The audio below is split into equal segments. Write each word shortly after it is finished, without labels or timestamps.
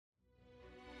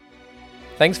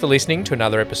Thanks for listening to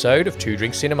another episode of Two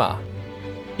Drink Cinema.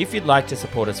 If you'd like to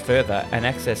support us further and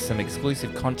access some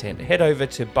exclusive content, head over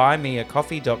to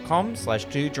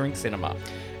buymeacoffee.com/2drinkcinema.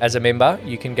 As a member,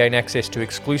 you can gain access to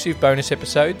exclusive bonus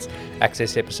episodes,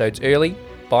 access episodes early,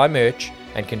 buy merch,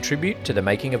 and contribute to the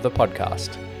making of the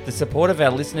podcast. The support of our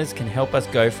listeners can help us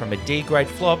go from a D-grade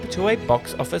flop to a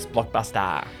box office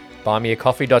blockbuster.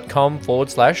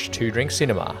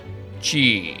 buymeacoffee.com/2drinkcinema.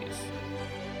 Cheers.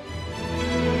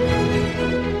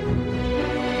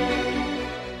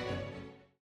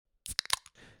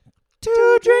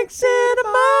 Two Drink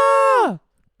Cinema!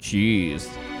 Cheers.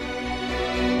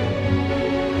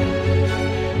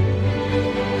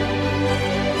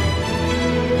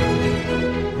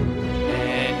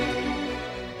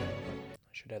 I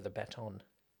should have the baton.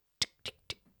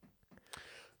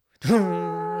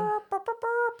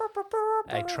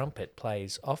 A trumpet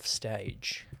plays off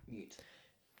stage,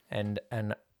 and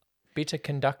an bitter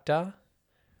conductor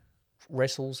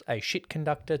wrestles a shit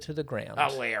conductor to the ground.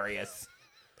 Hilarious.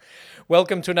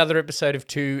 Welcome to another episode of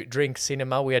Two Drink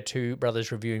Cinema. We are two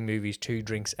brothers reviewing movies, two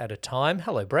drinks at a time.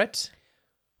 Hello, Brett.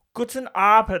 Guten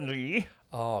Abend.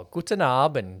 Oh, guten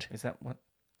Abend. Is that what?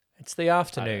 It's the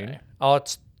afternoon. know. Oh,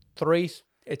 it's 3.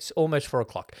 It's almost 4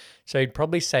 o'clock. So you'd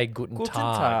probably say guten Guten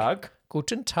Tag. Tag.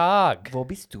 Guten Tag. Wo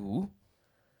bist du?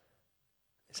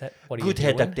 Is that what are Good you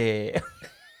head doing? up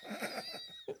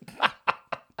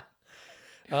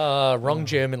there. Wrong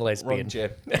German lesbian.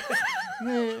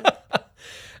 Wrong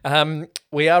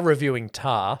We are reviewing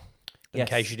Tar, in Yes.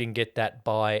 case you didn't get that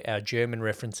by our German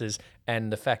references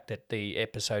and the fact that the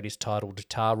episode is titled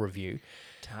Tar Review.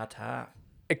 Ta-ta.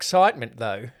 Excitement,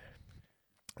 though.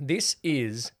 This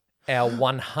is our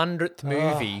 100th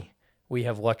movie we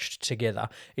have watched together.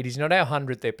 It is not our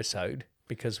 100th episode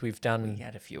because we've done We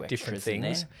had a few different extras in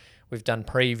things. there. We've done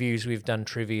previews, we've done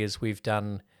trivias, we've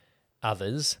done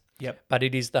others. Yep. But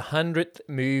it is the 100th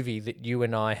movie that you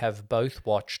and I have both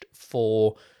watched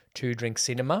for Two Drink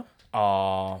Cinema,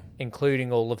 Oh,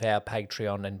 including all of our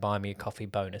Patreon and Buy Me a Coffee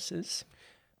bonuses.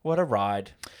 what a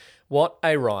ride. What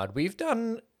a ride. We've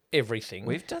done everything.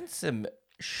 We've done some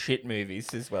shit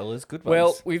movies as well as good Well,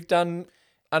 ones. we've done,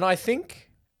 and I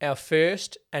think our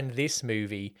first and this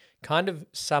movie kind of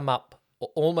sum up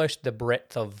almost the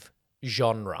breadth of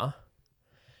genre.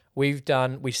 We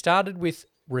started with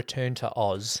Return to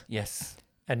Oz, Yes.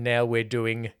 and now we're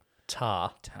doing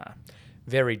Tar. Ta.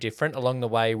 Very different. Along the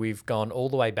way, we've gone all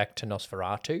the way back to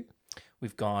Nosferatu,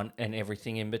 We've gone and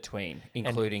everything in between,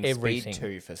 including everything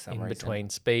Speed 2 for some in reason. between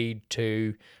Speed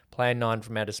 2, Plan 9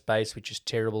 from Outer Space, which is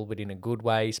terrible but in a good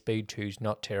way. Speed 2 is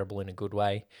not terrible in a good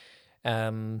way.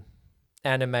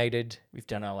 Animated, We've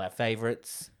done all our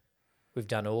favourites. we've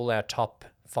done all our top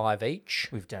 5 each.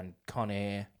 We've done Con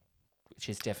Air, which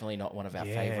is definitely not one of our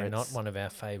Yeah, favourites. not one of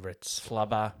our favourites.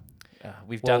 Flubber.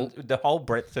 We've Well- done the whole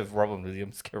breadth of Robin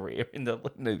Williams' career in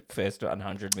the first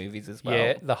 100 movies as well.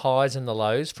 Yeah, the highs and the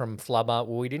lows from Flubber.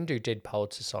 Well, we didn't do Dead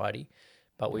Poet Society,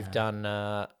 but we've done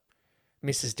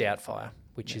Mrs. Doubtfire,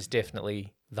 which is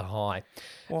definitely the high.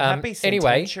 Well, happy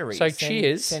anyway, centenary. so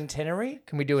cheers. Centenary?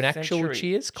 Can we do an actual Century.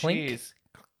 cheers? Clink. Cheers.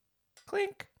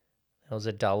 Clink. That was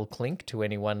a dull clink to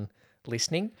anyone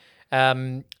listening.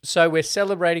 So we're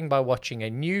celebrating by watching a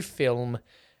new film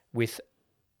with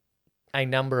a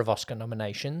number of Oscar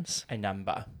nominations. A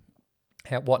number.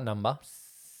 What number?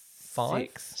 5?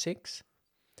 6. 6?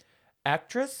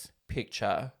 Actress,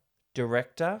 picture,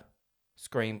 director,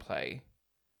 screenplay,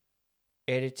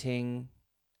 editing,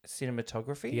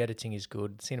 cinematography. The editing is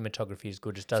good. Cinematography is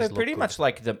good. It does So look pretty good. much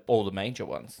like all the major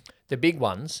ones, The big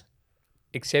ones,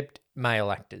 except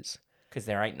male actors. because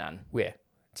there ain't none. Yeah,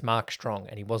 it's Mark Strong,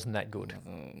 and he wasn't that good.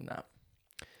 No,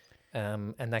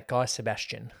 And that guy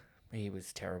Sebastian, he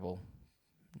was terrible.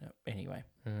 No, anyway,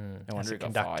 no as wonder a he got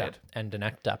conductor fired. and an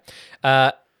actor.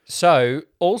 So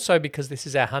also because this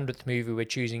is our 100th movie, we're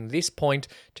choosing this point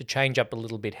to change up a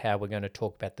little bit how we're going to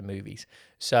talk about the movies.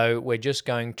 So we're just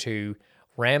going to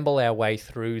ramble our way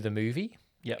through the movie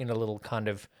Yep. in a little kind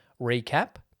of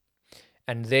recap,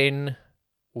 and then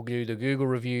we'll do the Google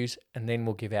reviews, and then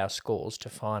we'll give our scores to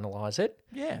finalise it.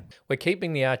 Yeah. We're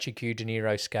keeping the Archie Q De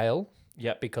Niro scale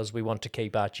Yep. because we want to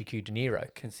keep Archie Q De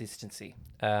Niro. Consistency.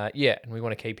 Yeah, and we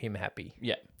want to keep him happy.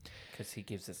 Yeah. Because he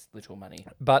gives us little money.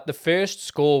 But the first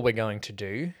score we're going to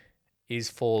do is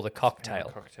for the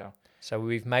cocktail. Cocktail. So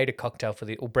we've made a cocktail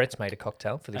Brett's made a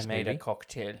cocktail for this I made movie. a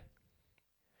cocktail.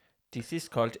 This is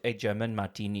called a German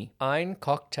martini. Ein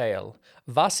Cocktail.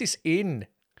 Was ist in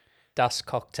das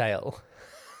Cocktail?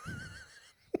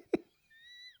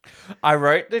 I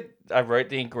wrote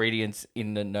the ingredients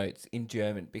in the notes in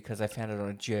German because I found it on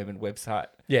a German website.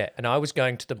 Yeah, and I was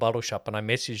going to the bottle shop and I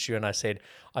messaged you and I said,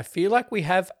 I feel like we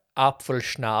have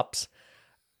Apfelschnaps,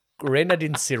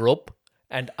 grenadine syrup,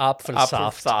 and Apfelsaft.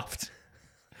 Apfelsaft.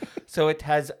 So it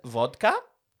has vodka,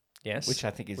 Yes. which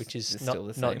I think is not, still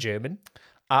the same. not German.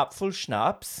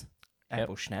 Apfelschnaps,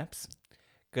 apple schnapps,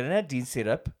 grenadine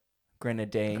syrup,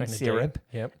 grenadine syrup,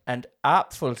 Yep. and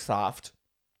Apfelsaft,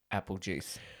 apple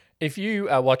juice. If you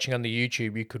are watching on the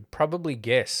YouTube, you could probably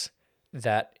guess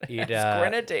that it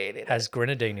Grenadine. in it. has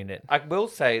grenadine in it. I will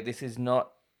say this is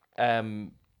not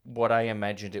what I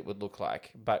imagined it would look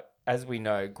like, but as we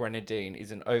know, grenadine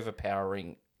is an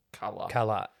overpowering color.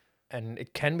 Colour. And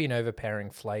it can be an overpowering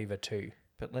flavour too.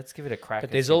 But let's give it a crack. But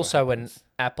and there's see what also an happens.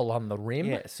 apple on the rim.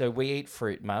 Yeah. So we eat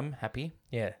fruit, Mum. Happy?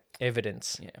 Yeah.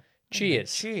 Evidence. Yeah.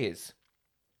 Cheers. Cheers.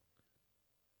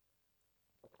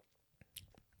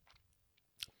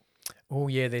 Oh,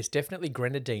 yeah, there's definitely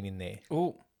grenadine in there.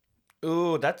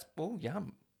 Ooh, that's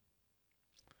yum.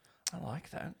 I like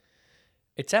that.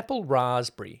 It's apple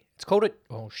raspberry. It's called it.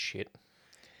 Oh, shit.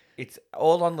 It's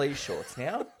all on Lee's shorts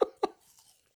now.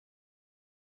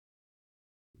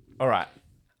 All right.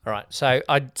 All right. So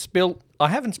I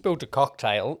haven't spilled a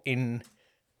cocktail in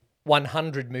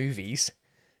 100 movies,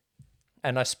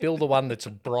 and I spilled the one that's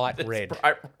bright red.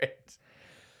 Bright red.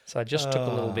 So I just took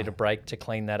a little bit of break to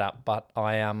clean that up, but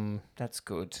That's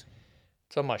good.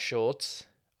 it's on my shorts.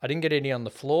 I didn't get any on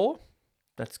the floor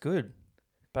That's good.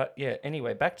 But yeah,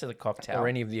 anyway, back to the cocktail. or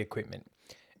any of the equipment.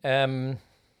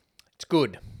 It's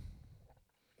good.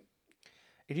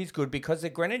 It is good because the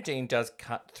grenadine does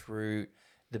cut through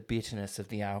the bitterness of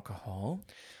the alcohol.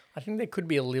 I think there could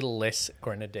be a little less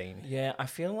grenadine. Yeah, I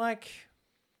feel like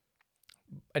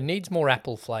It needs more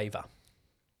apple flavour.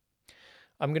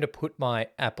 I'm going to put my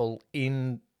apple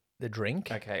in the drink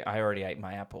okay, I already ate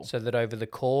my apple. so that over the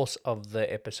course of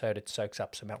the episode it soaks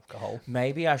up some alcohol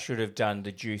Maybe I should have done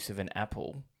the juice of an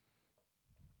apple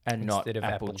and instead of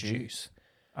not apple juice.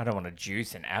 I don't want to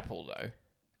juice an apple though.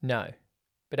 No,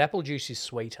 but apple juice is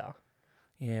sweeter.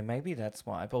 Yeah, maybe that's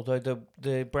why. Although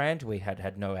the brand we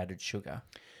had no added sugar.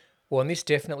 Well, and this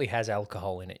definitely has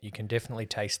alcohol in it. You can definitely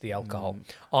taste the alcohol.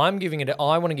 I want to give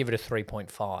it a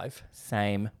 3.5.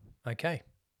 Same. Okay,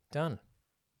 done.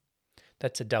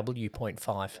 That's a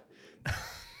W.5.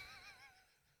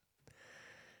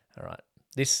 All right.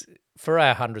 This, for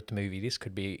our 100th movie, this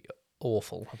could be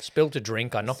awful. I've spilled a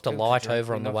drink. I knocked a light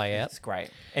over on the way out. It's great.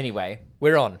 Anyway,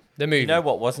 We're on. The movie. you know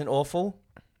what wasn't awful?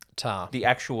 Tar. The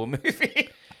actual movie.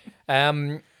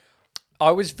 I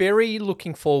was very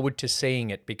looking forward to seeing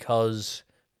it because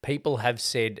people have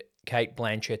said Kate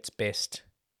Blanchett's best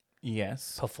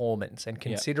Yes. performance. And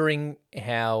considering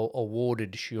how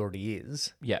awarded she already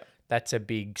is, Yeah. that's a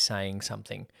big saying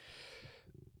something.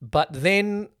 But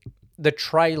then the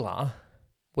trailer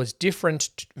was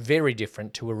different, very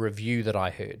different to a review that I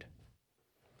heard.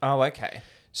 Oh, okay.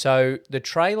 So the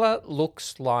trailer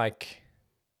looks like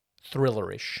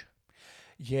thrillerish,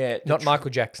 Yeah. not Michael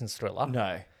Jackson's Thriller.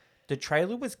 No. The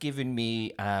trailer was giving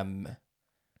me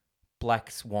Black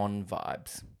Swan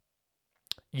vibes.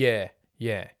 Yeah.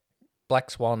 Black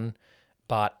Swan,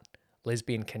 but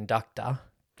lesbian conductor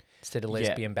instead of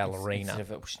lesbian ballerina.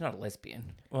 She's not a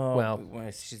lesbian.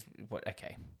 Well, she's what?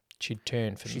 Okay. She'd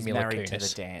turn for She's Mila married to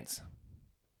Kunis. the dance.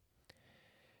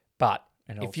 But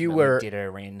And if you ultimately were did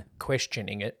her in.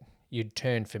 questioning it, you'd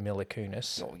turn for Mila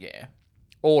Kunis. Oh yeah.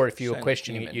 Or if you were Shame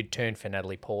questioning it, human. you'd turn for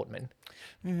Natalie Portman.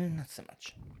 Not so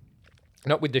much.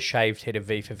 Not with the shaved head of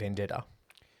V for Vendetta.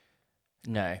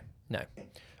 No. No.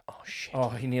 Oh, shit. Oh,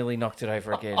 he nearly knocked it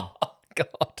over again. Oh, God.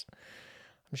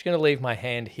 I'm just going to leave my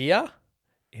hand here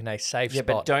in a safe Yeah,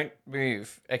 spot. but don't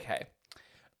move. Okay.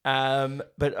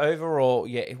 But overall,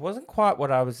 yeah, it wasn't quite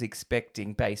what I was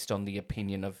expecting based on the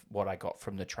opinion of what I got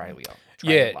from the trailer.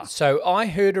 Yeah, so I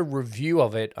heard a review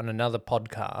of it on another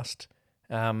podcast,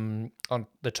 on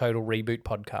the Total Reboot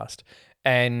podcast,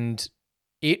 and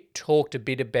they talked a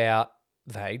bit about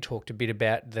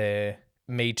the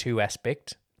Me Too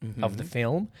aspect of the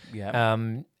film, Yeah.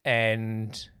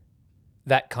 and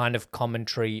that kind of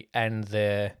commentary and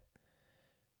that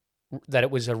it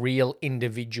was a real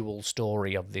individual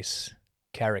story of this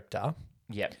character.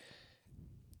 Yeah.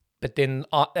 But then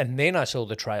I saw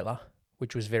the trailer,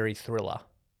 which was very thriller.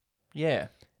 Yeah.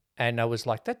 And I was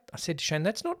like, I said to Shane,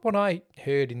 that's not what I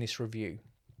heard in this review.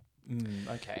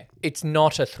 Okay. It's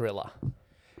not a thriller.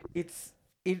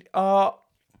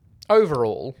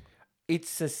 Overall,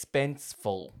 It's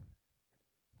suspenseful,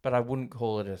 but I wouldn't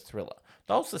call it a thriller.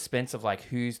 The whole suspense of like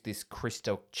who's this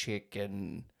Crystal chick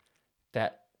and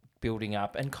that building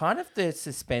up, and kind of the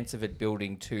suspense of it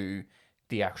building to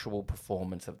the actual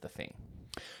performance of the thing.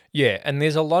 Yeah, and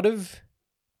there's a lot of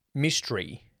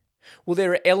mystery. Well,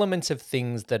 there are elements of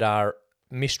things that are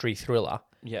mystery thriller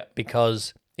Yeah.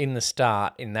 because in the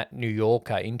start, in that New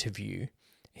Yorker interview,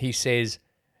 he says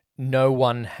no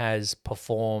one has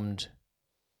performed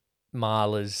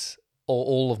Mahler's or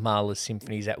all of Mahler's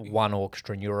symphonies at one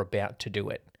orchestra and you're about to do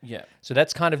it. Yeah. So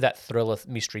that's kind of that thriller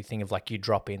mystery thing of like you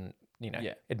drop in,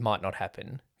 Yeah. it might not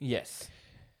happen. Yes.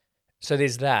 So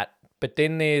there's that. But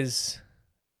then there's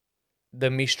the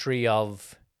mystery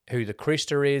of who the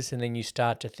Krista is, and then you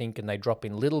start to think, and they drop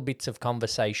in little bits of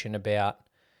conversation about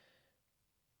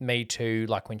Me Too,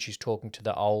 like when she's talking to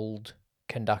the old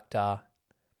conductor.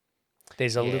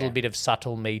 There's a little bit of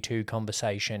subtle Me Too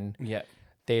conversation. Yeah.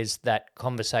 There's that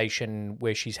conversation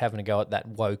where she's having a go at that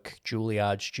woke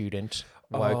Juilliard student.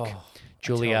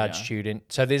 Juilliard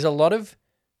student. So there's a lot of,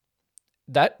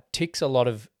 that ticks a lot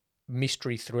of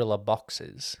mystery thriller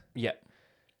boxes. Yeah.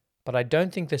 But I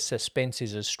don't think the suspense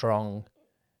is as strong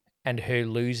and her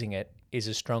losing it is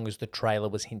as strong as the trailer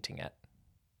was hinting at.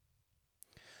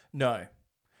 No.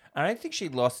 I don't think she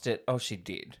lost it. Oh, she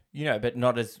did. But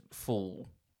not as full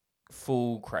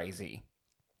crazy.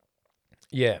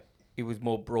 Yeah. It was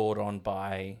more brought on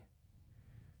by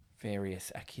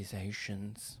various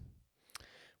accusations.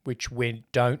 Which we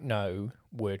don't know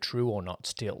were true or not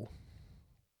still.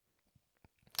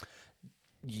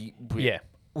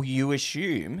 You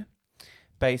assume,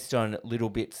 based on little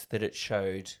bits that it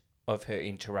showed of her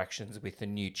interactions with the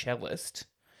new cellist,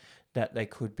 that they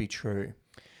could be true.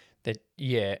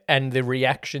 And the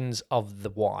reactions of the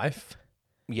wife.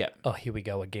 Yeah. Oh, here we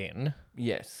go again.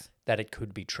 Yes. That it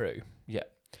could be true. Yeah.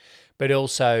 But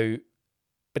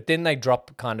then they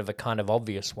drop kind of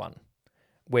obvious one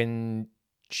when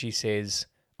she says,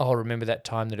 "Oh, remember that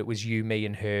time that it was you, me,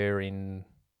 and her in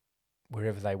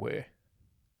wherever they were."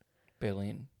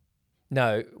 Berlin.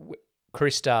 No,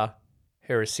 Krista,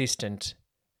 her assistant,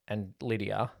 and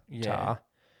Lydia Tarr,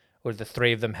 or the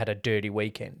three of them had a dirty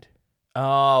weekend.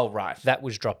 Oh, right. That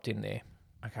was dropped in there.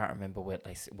 I can't remember where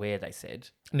they said.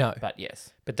 No, but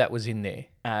yes, but that was in there.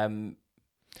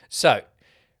 So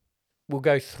we'll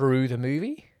go through the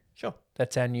movie. Sure.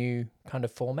 That's our new kind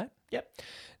of format. Yep.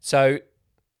 So,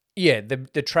 yeah,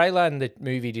 the trailer and the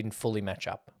movie didn't fully match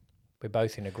up. We're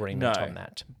both in agreement on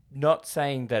that. Not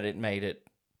saying that it made it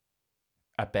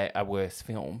a worse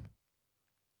film,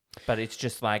 but it's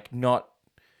just like not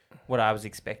what I was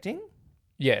expecting.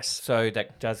 Yes. So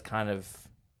that does kind of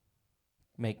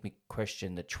make me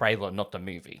question the trailer, not the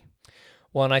movie.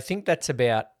 Well, and I think that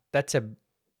adds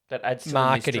to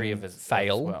marketing the mystery of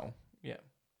fail. as well. Yeah.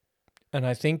 And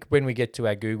I think when we get to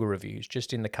our Google reviews,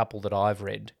 just in the couple that I've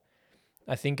read,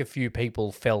 I think a few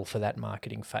people fell for that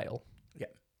marketing fail. Yeah.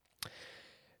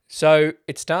 So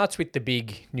it starts with the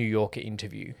big New Yorker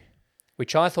interview,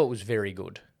 which I thought was very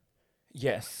good.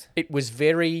 Yes. It was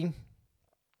very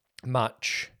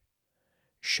much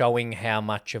showing how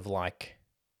much of like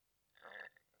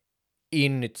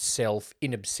in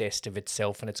obsessed of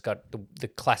itself, and it's got the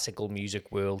classical music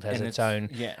world has its own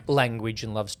language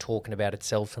and loves talking about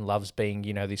itself and loves being,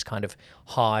 this kind of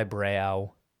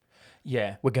highbrow.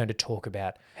 Yeah. We're going to talk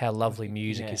about how lovely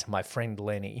music is, my friend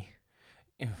Lenny.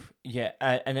 Yeah,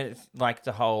 and it's like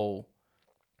the whole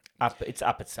it's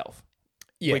up itself.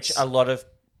 Yes. Which a lot of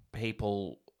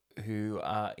people who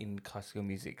are in classical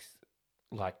music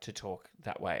like to talk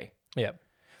that way. Yeah.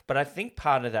 But I think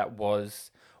part of that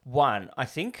was, I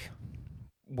think,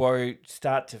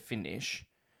 start to finish,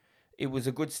 it was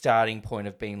a good starting point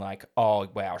of being like, oh,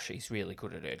 wow, she's really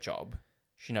good at her job.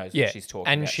 She knows what she's talking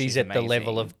about. And she's at the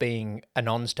level of being an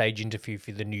onstage interview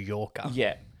for the New Yorker.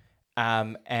 Yeah.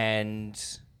 And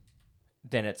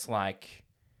then it's like,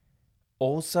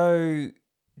 also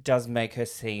does make her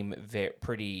seem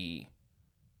pretty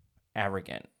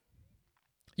arrogant.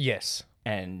 Yes.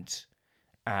 And,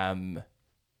 well,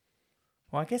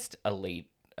 I guess elitist.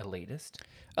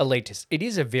 Elitist. It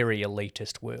is a very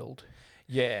elitist world.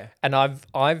 Yeah. And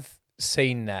I've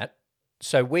seen that.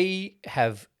 So we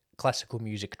have classical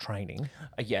music training.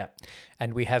 Yeah.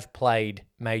 And we have played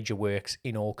major works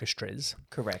in orchestras.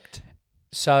 Correct.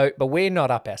 So, but we're not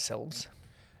up ourselves.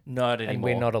 Not anymore. And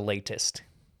we're not elitist.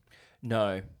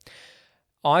 No.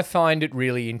 I find it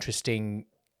really interesting.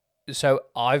 So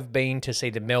I've been to see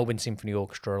the Melbourne Symphony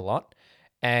Orchestra a lot,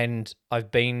 and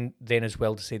I've been then as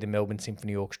well to see the Melbourne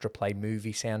Symphony Orchestra play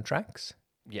movie soundtracks.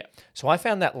 Yeah. So I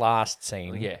found that last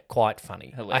scene quite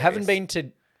funny. Hilarious. I haven't been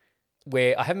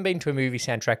to a movie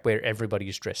soundtrack where everybody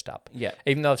is dressed up. Yeah.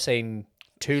 Even though I've seen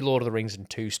 2 Lord of the Rings and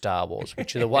 2 Star Wars,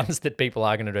 which are the ones that people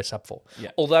are going to dress up for.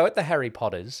 Yeah. Although at the Harry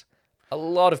Potters, A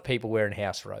lot of people wearing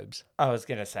house robes. I was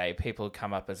going to say, people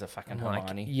come up as a fucking Like,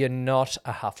 Hermione. you're not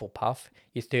a Hufflepuff.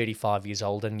 You're 35 years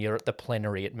old and you're at the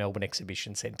plenary at Melbourne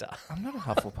Exhibition Centre. I'm not a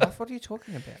Hufflepuff. What are you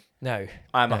talking about? No.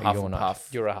 I'm a no, you're not.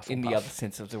 Hufflepuff. You're a Hufflepuff. In the other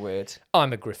sense of the word.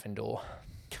 I'm a Gryffindor.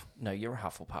 No, you're a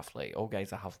Hufflepuff, Lee. All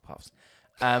gays are Hufflepuffs.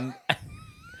 I'm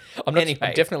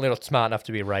Anyway. definitely not smart enough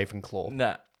to be a Ravenclaw.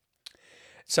 No.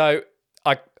 So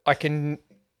I can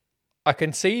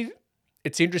see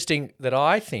it's interesting that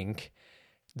I think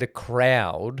the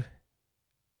crowd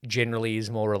generally is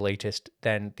more elitist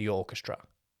than the orchestra.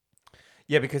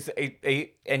 Yeah, because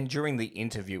and during the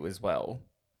interview as well,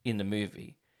 in the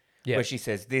movie, Yeah. where she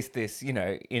says this,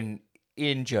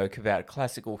 in joke about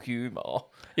classical humour.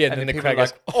 Yeah, and then the people crowd are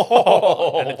goes, like,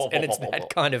 oh, and it's that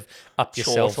kind of up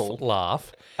yourself Chortle.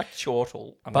 laugh. a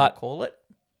chortle, I'm But- going to call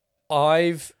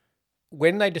it.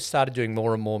 When they just started doing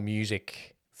more and more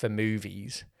music for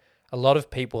movies, a lot of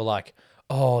people are like,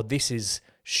 oh, this is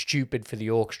stupid for the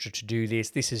orchestra to do this.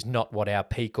 This is not what our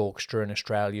peak orchestra in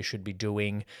Australia should be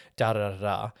doing,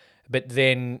 da-da-da-da. But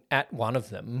then at one of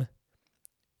them,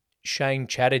 Shane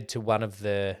chatted to one of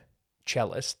the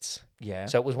cellists. Yeah.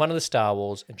 So it was one of the Star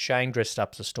Wars, and Shane dressed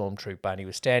up as a stormtrooper, and he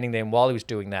was standing there, and while he was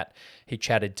doing that, he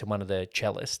chatted to one of the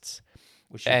cellists.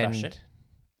 Was she and- Russian?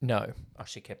 No, Oh,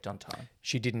 she kept on time.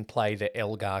 she didn't play the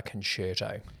Elgar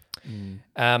Concerto.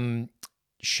 Mm.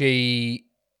 She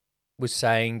was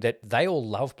saying that they all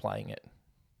love playing it.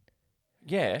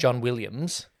 Yeah. John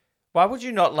Williams. Why would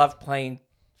you not love playing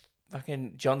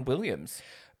fucking John Williams?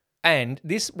 And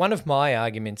this, one of my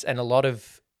arguments, and a lot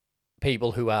of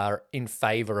people who are in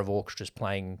favour of orchestras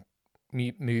playing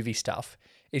movie stuff,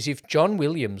 is if John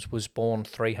Williams was born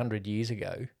 300 years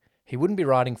ago, he wouldn't be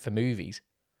writing for movies.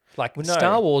 Like, Well, no.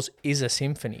 Star Wars is a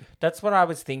symphony. That's what I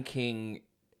was thinking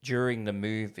during the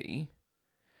movie.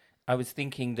 I was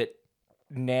thinking that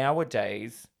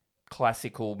nowadays,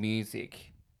 classical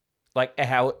music, like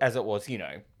how, as it was,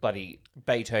 bloody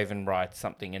Beethoven writes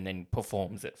something and then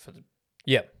performs it for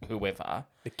Yeah, whoever.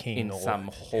 the king In or some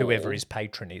hall. whoever his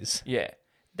patron is. Yeah.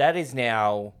 That is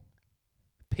now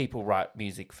people write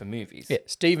music for movies. Yeah,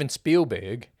 Steven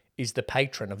Spielberg is the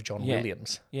patron of John Yeah.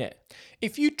 Williams. Yeah.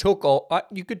 If you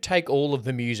you could take all of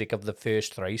the music of the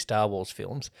first 3 Star Wars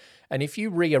films, and if you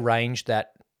rearrange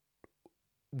that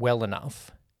well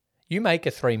enough, you make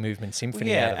a 3-movement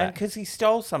symphony out Yeah, of and that. because he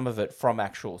stole some of it from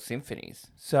actual symphonies.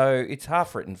 So it's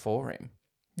half written for him.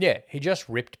 Yeah, he just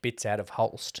ripped bits out of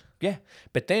Holst. Yeah.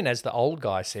 But then, as the old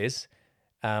guy says,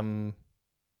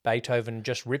 Beethoven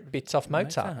just ripped bits off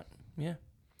Mozart. Yeah.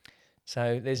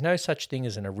 So there's no such thing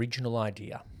as an original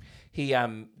idea. He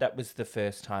that was the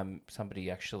first time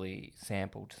somebody actually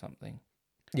sampled something.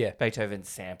 Yeah, Beethoven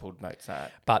sampled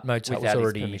Mozart but Mozart was without his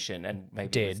already permission and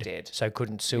maybe was dead, dead. so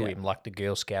couldn't sue Yeah. him like the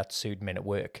Girl Scouts sued Men at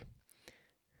Work.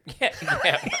 Yeah,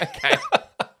 okay.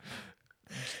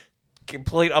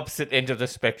 Complete opposite end of the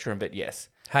spectrum, but yes.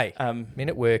 Hey, Um, Men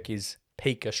at Work is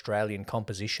peak Australian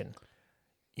composition.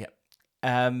 yeah.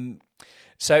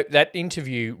 So that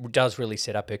interview does really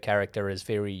set up her character as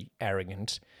very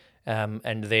arrogant.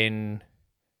 And then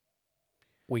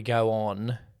we go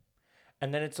on.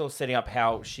 And then it's all setting up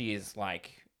how she is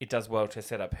like, it does well to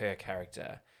set up her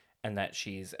character and that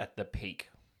she's at the peak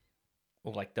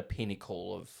or like the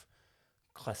pinnacle of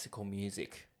classical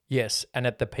music. Yes, and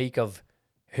at the peak of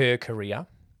her career.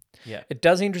 Yeah. It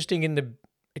does interesting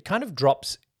it kind of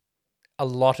drops a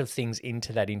lot of things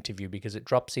into that interview because it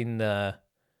drops in the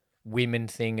women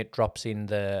thing, it drops in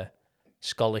the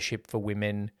scholarship for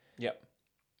women. Yep.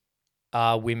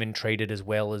 Are women treated as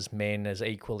well as men, as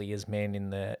equally as men in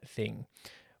the thing?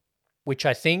 Which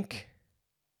I think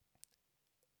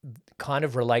kind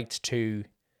of relates to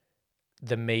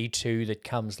the Me Too that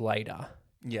comes later.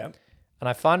 Yeah. And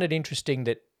I find it interesting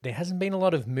that there hasn't been a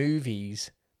lot of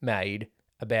movies made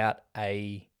about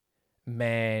a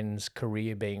man's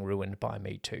career being ruined by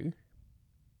Me Too.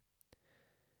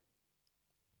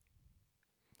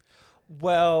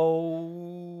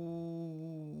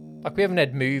 Well, Like, we haven't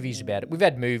had movies about it. We've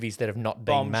had movies that have not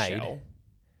been made. Bombshell.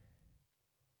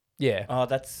 Yeah. Oh,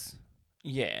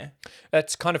 yeah.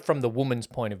 That's kind of from the woman's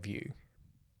point of view.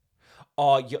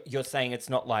 Oh, you're saying it's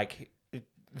not like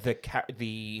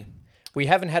the We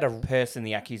haven't had a... person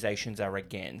the accusations are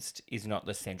against is not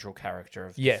the central character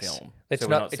of the Yes. film. It's So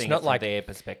not- we're not it's seeing not it from like- their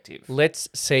perspective. Let's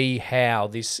see how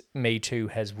this Me Too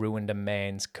has ruined a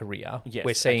man's career. Yes,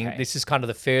 We're seeing... okay. This is kind of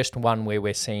the first one where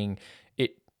we're seeing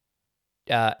it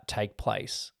take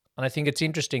place. And I think it's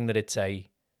interesting that it's a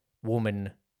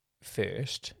woman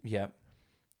first. Yeah.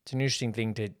 It's an interesting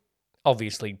thing to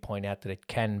obviously point out that it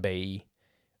can be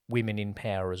women in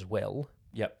power as well.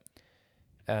 Yep.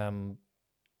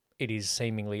 it is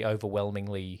seemingly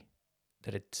overwhelmingly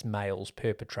that it's males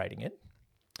perpetrating it.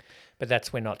 But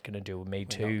we're not going to do a Me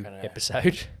Too gonna-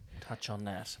 episode. Touch on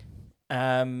that.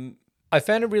 I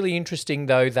found it really interesting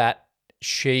though that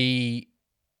she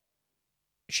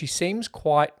seems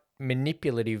quite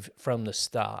manipulative from the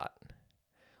start.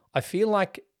 I feel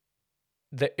like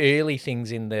the early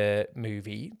things in the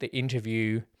movie, the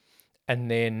interview, and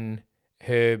then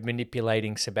her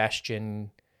manipulating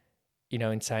Sebastian,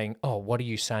 and saying, "Oh, what are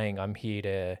you saying?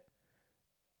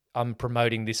 I'm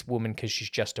promoting this woman because she's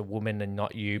just a woman and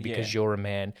not you because you're a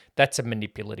man." That's a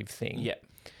manipulative thing. Yeah.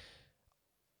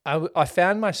 I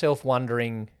found myself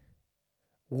wondering,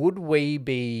 would we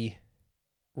be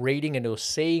reading it or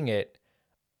seeing it,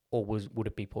 or would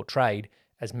it be portrayed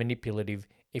as manipulative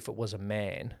if it was a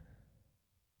man?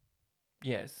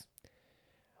 Yes.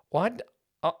 Why?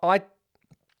 I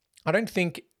don't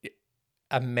think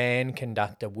a man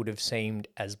conductor would have seemed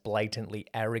as blatantly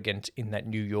arrogant in that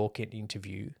New York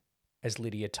interview as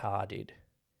Lydia Tarr did.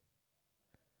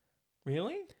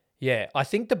 Really? Yeah, I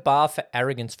think the bar for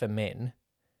arrogance for men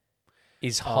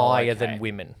is higher than okay.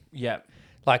 women. Yeah.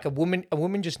 Like a woman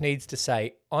just needs to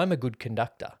say, "I'm a good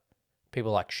conductor."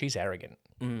 People are like, "She's arrogant."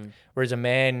 Whereas a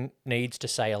man needs to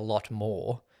say a lot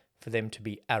more for them to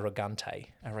be arrogante.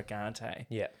 Arrogante.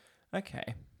 Yeah.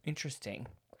 Okay. Interesting.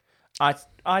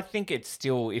 I think it's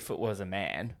still, if it was a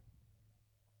man,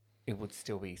 it would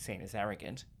still be seen as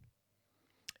arrogant.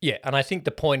 Yeah, and I think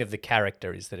the point of the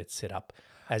character is that it's set up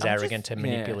as I'm arrogant just- and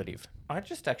yeah. manipulative. I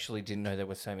just actually didn't know there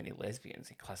were so many lesbians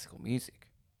in classical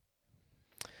music.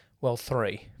 Well,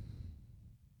 3.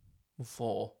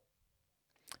 4.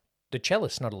 The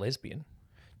cellist's not a lesbian.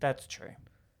 That's true.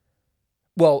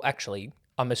 Well, actually,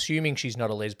 I'm assuming she's not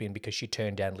a lesbian because she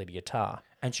turned down Lydia Tarr.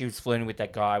 And she was flirting with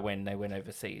that guy when they went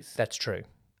overseas. That's true.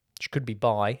 She could be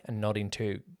bi and not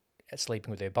into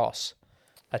sleeping with her boss.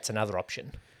 That's another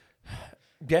option.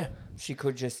 Yeah. She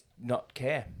could just not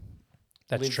care.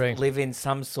 That's true. Live in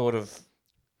some sort of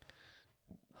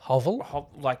Hovel?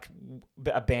 like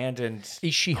abandoned.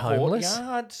 Is she homeless?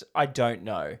 courtyard? I don't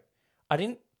know. I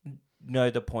didn't know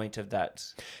the point of that.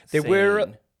 There were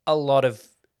scene. a lot of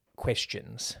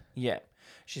questions. Yeah.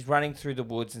 She's running through the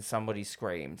woods and somebody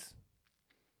screams.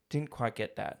 Didn't quite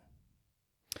get that.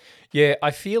 Yeah,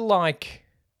 I feel like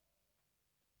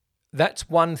that's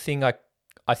one thing I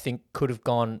think they could have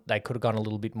gone a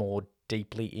little bit more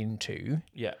deeply into,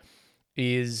 Yeah.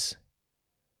 is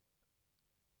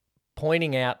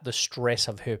pointing out the stress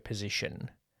of her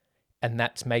position, and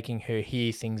that's making her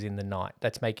hear things in the night.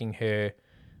 That's making her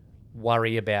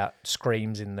worry about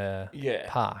screams in the Yeah.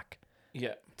 park.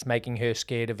 Yeah. It's making her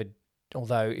scared of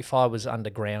although if I was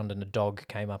underground and a dog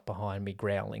came up behind me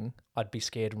growling, I'd be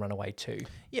scared and run away too.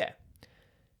 Yeah.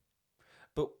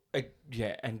 But,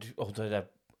 yeah, and although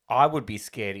I would be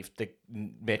scared if the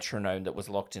metronome that was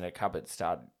locked in a cupboard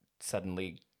started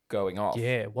suddenly going off.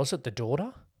 Yeah, was it the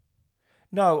daughter?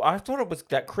 No, I thought it was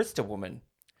that Krista woman.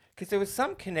 Because there was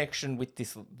some connection with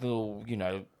this little,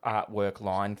 artwork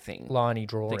line thing Liney that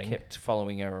drawing. kept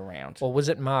following her around. Or was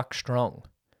it Mark Strong?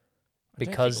 I don't think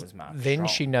it Because was Mark then Strong.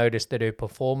 she noticed that her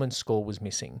performance score was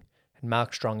missing, and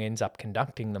Mark Strong ends up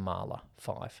conducting the Mahler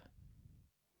 5.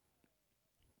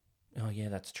 Oh, yeah,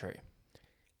 that's true.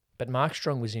 But Mark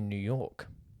Strong was in New York.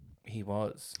 He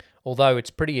was. Although it's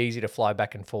pretty easy to fly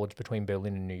back and forwards between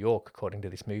Berlin and New York, according to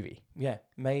this movie. Yeah,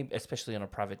 maybe, especially on a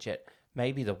private jet.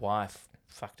 Maybe the wife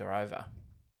fucked her over.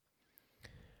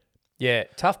 Yeah,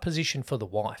 tough position for the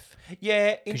wife.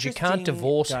 Yeah, Because you can't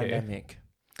divorce her. dynamic.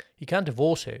 You can't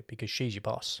divorce her because she's your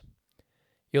boss.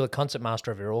 You're the concert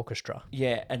master of her orchestra.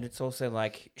 Yeah, and it's also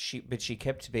like she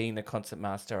kept being the concert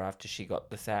master after she got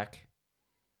the sack.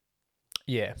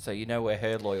 Yeah. So you know where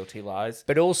her loyalty lies.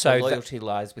 But also, Her loyalty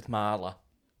lies with Marla.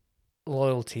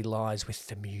 loyalty lies with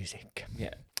the music.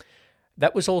 Yeah.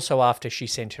 That was also after she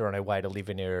sent her on her way to live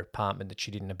in her apartment that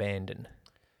she didn't abandon.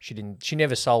 She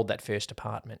never sold that first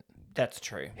apartment, That's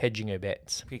true. hedging her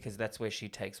bets. Because that's where she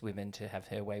takes women to have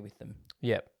her way with them.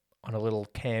 Yep, on a little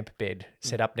camp bed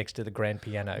set up next to the grand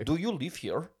piano. Do you live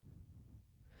here?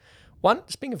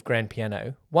 Speaking of grand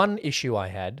piano, one issue I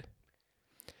had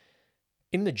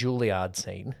in the Juilliard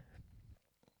scene,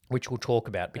 which we'll talk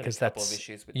about because Had a couple that's of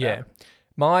issues with yeah. that.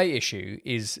 My issue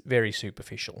is very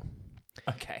superficial.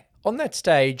 Okay. On that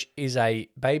stage is a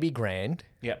baby grand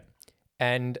Yep.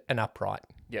 and an upright,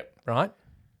 Yep. right?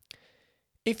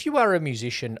 If you are a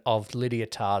musician of Lydia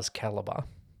Tarr's caliber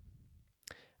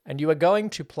and you are going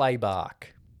to play Bach,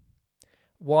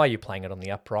 why are you playing it on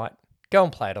the upright? Go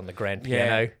and play it on the grand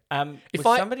piano. Yeah. If Was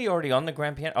I- somebody already on the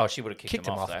grand piano? Oh, she would have kicked, Kicked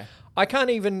him him off, off. though. I can't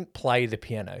even play the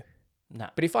piano. No.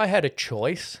 But if I had a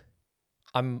choice,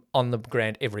 I'm on the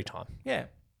ground every time. Yeah.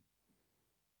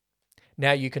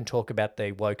 Now you can talk about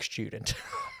the woke student.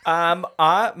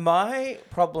 My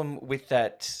problem with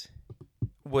that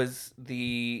was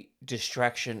the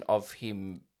distraction of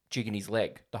him jigging his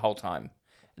leg the whole time.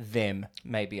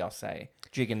 Maybe I'll say,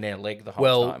 jigging their leg the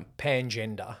whole time.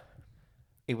 Pangender.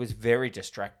 It was very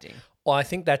distracting. Well, I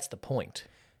think that's the point.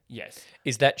 Yes.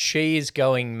 Is that she is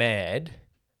going mad.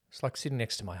 It's like sitting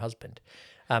next to my husband.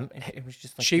 It was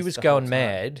just like She this was the whole going time.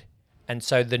 mad, and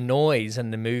so the noise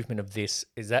and the movement of this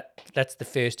that's the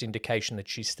first indication that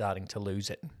she's starting to lose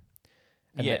it. And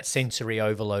that Yes. sensory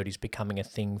overload is becoming a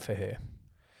thing for her.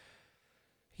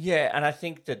 Yeah, and I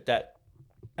think that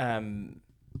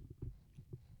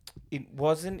it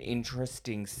was an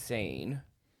interesting scene.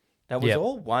 That was Yep.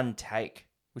 all one take,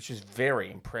 which was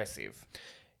very impressive.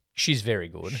 She's very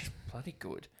good. Bloody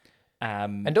good.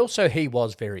 And And also he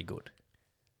was very good.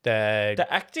 The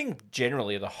acting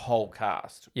generally of the whole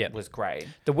cast Yep. was great.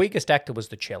 weakest actor was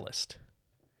the cellist.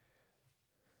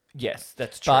 Yes,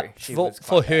 that's true. But She for, was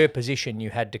for quite her position, you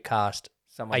had to cast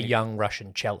Someone a who- young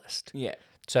Russian cellist. Yeah.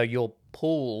 So your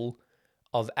pool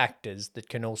of actors that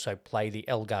can also play the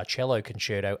Elgar Cello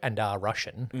Concerto and are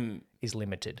Russian is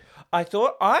limited.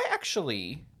 I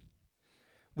actually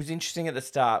was interesting at the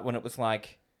start when it was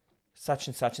like such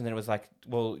and such, and then it was like,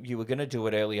 well, you were going to do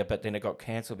it earlier, but then it got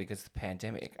cancelled because of the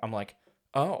pandemic. I'm like,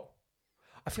 oh.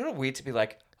 I feel weird to be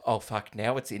like, oh, fuck,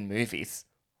 now it's in movies.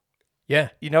 Yeah.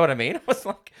 You know what I mean? I was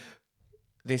like,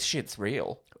 this shit's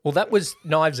real. Well, that was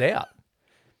Knives Out.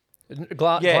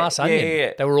 Glass yeah, Onion.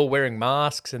 yeah. They were all wearing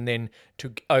masks, and then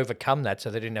to overcome that,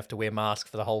 so they didn't have to wear masks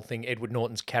for the whole thing, Edward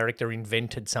Norton's character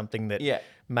invented something that Yeah.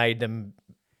 made them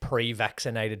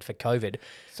pre-vaccinated for COVID.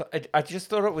 So I just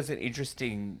thought it was an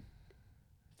interesting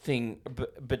thing,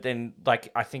 but then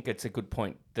like I think it's a good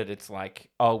point that it's like,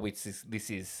 oh, this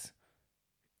is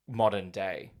modern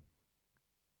day,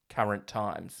 current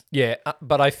times. Yeah,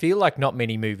 but I feel like not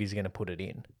many movies are going to put it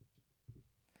in.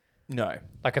 No,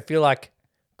 Like, I feel like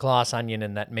Glass Onion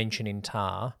and that mention in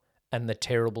Tar and the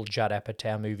terrible Judd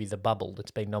Apatow movie The Bubble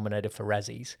that's been nominated for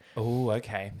Razzies oh,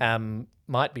 okay,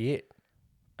 might be it.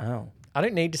 oh, I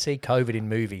don't need to see COVID in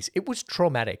movies. It was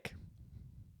traumatic.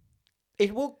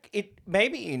 it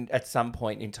maybe at some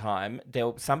point in time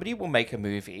somebody will make a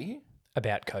movie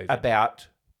About COVID. about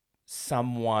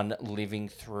someone living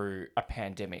through a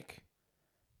pandemic,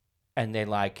 and they're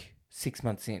like 6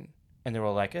 months in, and they're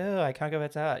all like, oh, I can't go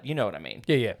outside. You know what I mean?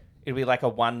 Yeah. It'll be like a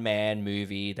one-man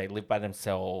movie. They live by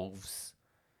themselves.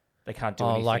 They can't do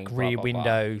anything. Like blah, Rear blah, blah.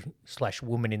 Window /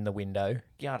 Woman in the Window.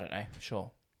 Yeah, I don't know.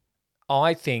 Sure.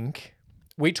 I think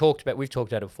we've talked about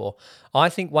it before. I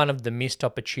think one of the missed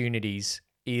opportunities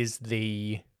is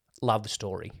the love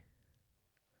story.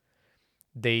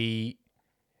 The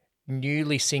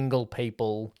newly single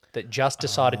people that just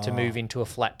decided to move into a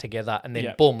flat together and then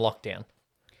Yeah. boom, lockdown.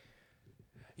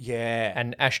 Yeah.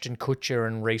 And Ashton Kutcher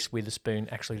and Reese Witherspoon,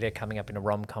 actually they're coming up in a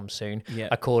rom-com soon. Yeah.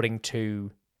 According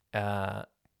to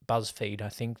BuzzFeed, I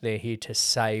think they're here to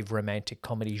save romantic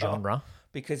comedy genre.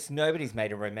 Because nobody's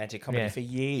made a romantic comedy Yeah. for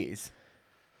years.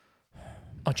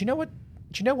 Oh, do you know what?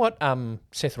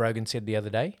 Seth Rogen said the other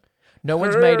day? No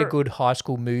one's made a good high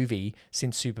school movie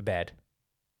since Superbad.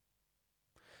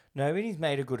 Nobody's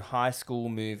made a good high school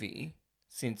movie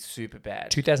since Superbad.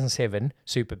 2007,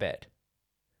 Superbad.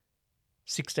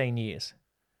 16 years.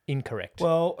 Incorrect.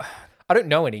 Well, I don't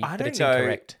know any, I but don't it's know.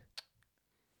 incorrect.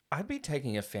 I'd be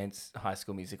taking offense, High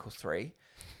School Musical 3.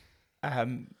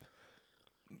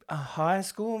 A High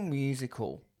School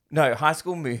Musical. No, High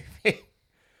School Movie.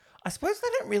 I suppose they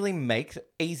don't really make...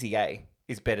 Easy A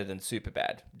is better than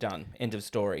Superbad. Done. End of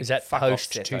story. Is that Fuck off,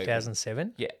 post Seth Rogen.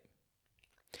 2007? Yeah.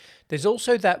 There's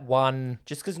also that one.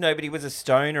 Just because nobody was a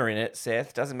stoner in it,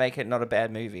 Seth, doesn't make it not a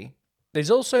bad movie. There's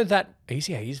also that.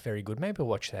 Easy A is very good. Maybe I'll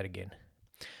watch that again.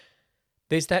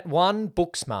 There's that one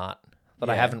Booksmart that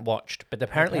I Yeah. haven't watched, but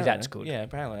apparently that's good. Yeah,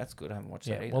 apparently that's good. I haven't watched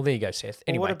that Yeah. either. Well, there you go, Seth. Well,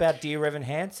 Anyway. what about Dear Evan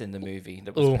Hansen, the movie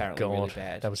that was Oh, apparently God. really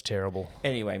bad? That was terrible.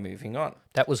 Anyway, moving on.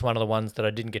 That was one of the ones that I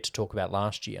didn't get to talk about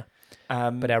last year.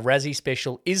 But But our Razzie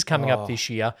special is coming up this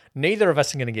year. Neither of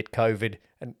us are going to get COVID,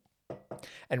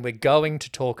 and we're going to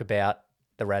talk about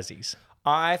the Razzies.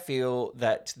 I feel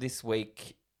that this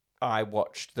week I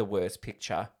watched The Worst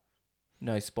Picture.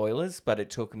 No spoilers, but it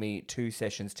took me 2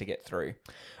 sessions to get through.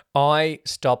 I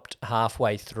stopped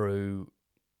halfway through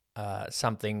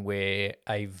something where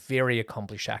a very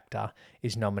accomplished actor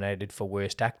is nominated for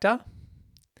Worst Actor.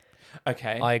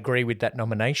 Okay. I agree with that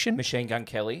nomination. Machine Gun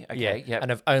Kelly. Okay. Yeah, Yep.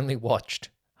 and I've only watched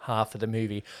half of the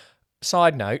movie.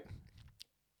 Side note,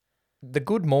 The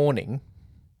Good Morning,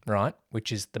 right,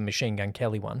 which is the Machine Gun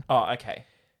Kelly one, Oh, okay.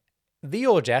 the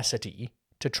audacity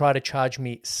to try to charge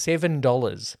me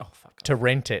 $7 Oh, fuck. to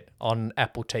rent it on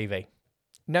Apple TV.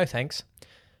 No thanks.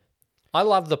 I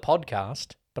love the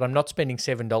podcast, but I'm not spending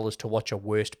 $7 to watch a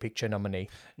worst picture nominee.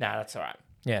 Nah, that's all right.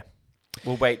 Yeah.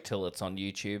 We'll wait till it's on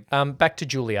YouTube. Back to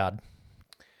Juilliard.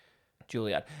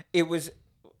 Juliet. It was,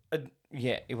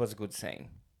 it was a good scene.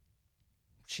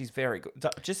 She's very good.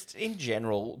 Just in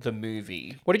general, the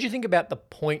movie What did you think about the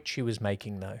point she was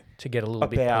making, though, to get a little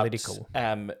bit about political?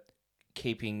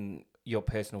 keeping your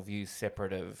personal views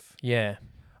separate of. Yeah.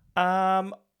 I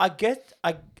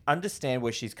understand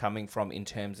where she's coming from in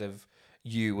terms of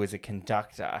you as a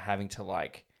conductor having to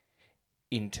like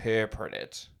interpret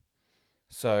it.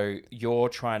 So you're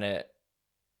trying to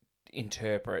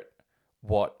interpret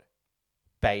what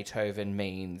Beethoven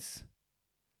means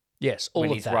Yes, all when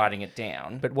of he's that. writing it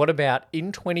down. But what about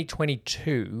in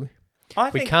 2022? I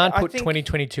We think, can't I put think-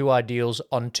 2022 ideals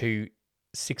onto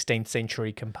 16th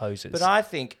century composers. But I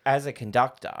think as a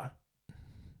conductor,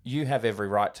 you have every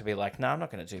right to be like, no, I'm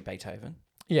not going to do Beethoven.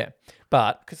 yeah,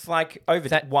 but Because, like,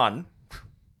 overdone.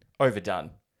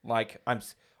 Like, I'm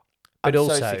But so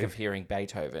also- sick of hearing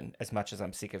Beethoven as much as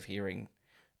I'm sick of hearing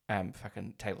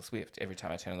fucking Taylor Swift every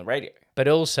time I turn on the radio. but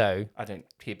also I don't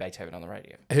hear Beethoven on the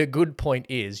radio. her good point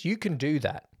is you can do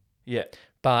that, Yeah.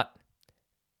 but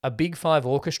a Big Five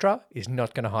orchestra is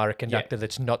not going to hire a conductor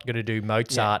that's not going to do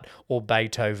Mozart or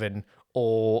Beethoven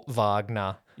or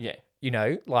Wagner. Yeah. You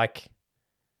know, like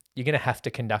you're going to have to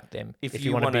conduct them If if you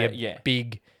you want to be wanna- a yeah.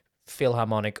 big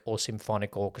philharmonic or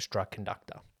symphonic orchestra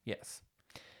conductor, Yes.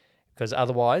 because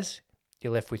otherwise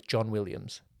you're left with John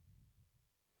Williams,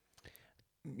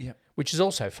 Yeah. which is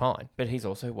also fine. But he's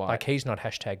also white. Like he's not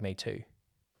hashtag me too.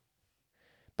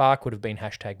 Bach would have been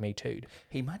hashtag me too.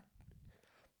 He might.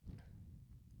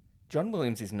 John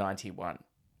Williams is 91.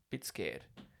 Bit scared.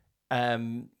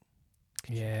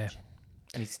 Yeah.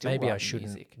 And he's still Maybe I writing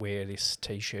shouldn't music. wear this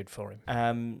T-shirt for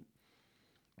him.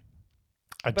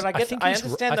 But I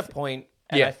understand the th- point,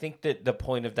 and Yeah. I think that the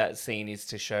point of that scene is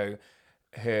to show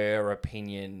her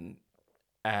opinion,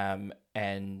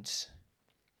 and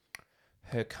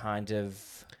her kind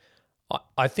of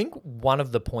I think one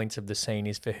of the points of the scene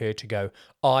is for her to go,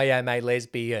 "I am a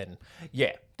lesbian."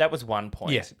 yeah. That was one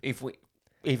point. Yeah.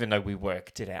 Even though we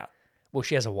worked it out. Well,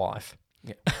 she has a wife.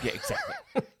 Yeah, yeah, exactly.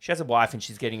 She has a wife and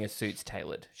she's getting her suits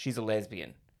tailored. She's a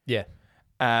lesbian. Yeah.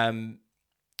 And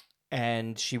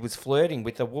she was flirting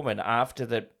with a woman after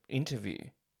the interview.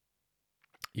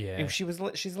 Yeah. She's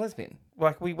a lesbian.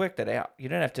 Like, we worked that out. You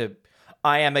don't have to.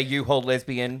 I am a U-Haul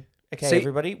lesbian. Okay, See-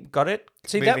 everybody, got it.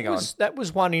 See, Moving that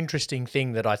was one interesting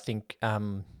thing that I think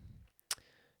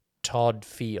Todd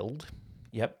Field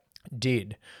Yep.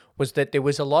 did was that there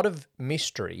was a lot of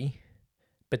mystery,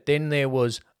 but then there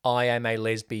was "I am a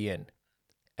lesbian,"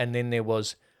 and then there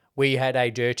was "We had a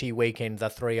dirty weekend, the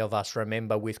three of us,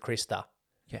 remember, with Krista."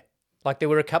 Yeah. Like there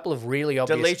were a couple of really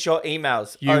obvious. Delete your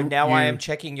emails. I am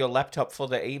checking your laptop for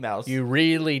the emails. You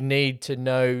really need to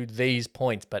know these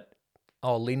points, but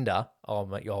Linda,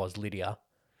 it was Lydia.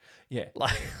 yeah.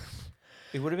 Like,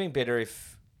 It would have been better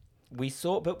if we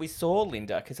saw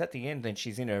Linda, because at the end, then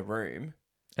she's in her room.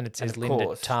 and it says of Linda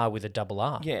course- Tarr with a double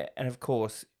R. Yeah, and of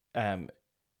course,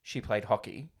 she played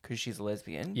hockey because she's a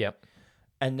lesbian. Yep.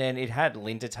 And then it had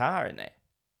Linda Tarr in there.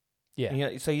 Yeah. You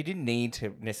know, so you didn't need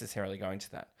to necessarily go into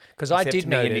that. Because I Except did me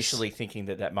notice initially thinking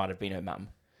that might have been her mum.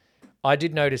 I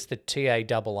did notice the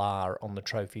TARR on the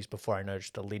trophies before I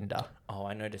noticed the Linda. Oh,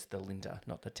 I noticed the Linda,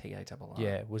 not the TARR.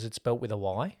 Yeah. Was it spelt with a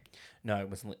Y? No, it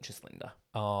was just Linda.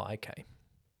 Oh, okay.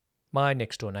 My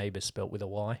next door neighbour's spelt with a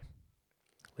Y.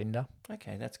 Linda.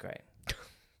 Okay, that's great.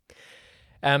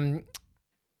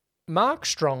 Mark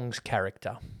Strong's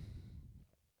character.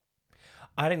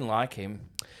 I didn't like him.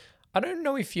 I don't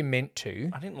know if you meant to.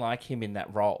 I didn't like him in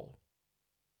that role.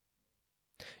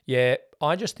 Yeah,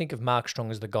 I just think of Mark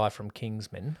Strong as the guy from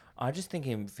Kingsman. I just think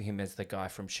of him as the guy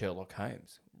from Sherlock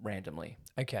Holmes, randomly.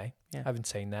 Okay. Yeah. I haven't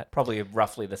seen that. Probably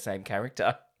roughly the same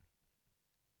character.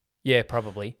 Yeah,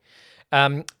 probably.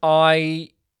 I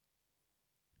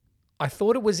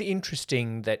thought it was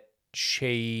interesting that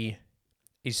she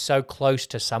is so close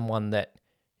to someone that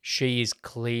she is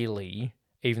clearly,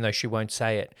 even though she won't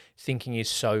say it, thinking is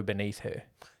so beneath her.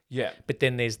 Yeah. But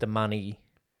then there's the money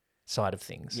side of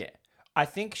things. Yeah. I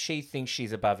think she thinks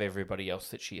she's above everybody else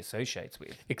that she associates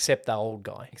with, Except the old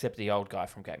guy. except the old guy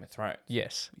from Game of Thrones.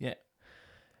 Yes. Yeah.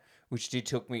 Which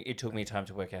took me time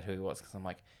to work out who he was, because I'm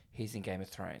like, he's in Game of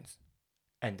Thrones.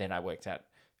 And then I worked out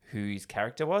who his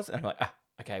character was, and I'm like,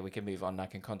 okay, we can move on and I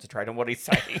can concentrate on what he's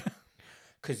saying.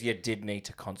 Because you did need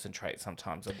to concentrate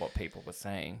sometimes on what people were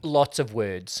saying. Lots of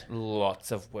words.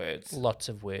 Lots of words. Lots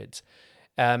of words.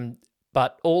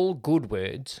 But all good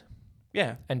words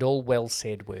Yeah. And all well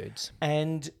said words.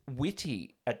 And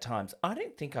witty at times. I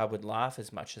don't think I would laugh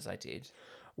as much as I did.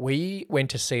 We went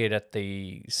to see it at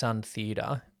the Sun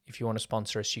Theatre. If you want to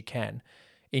sponsor us, you can,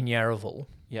 in Yarraville.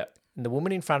 Yep. And the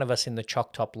woman in front of us in the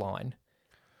Choc Top line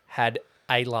had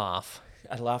a laugh.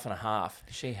 A laugh and a half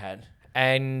she had.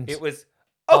 And It was,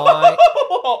 I,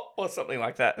 or something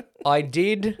like that. I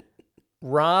did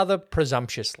rather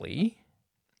presumptuously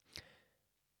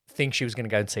think she was going to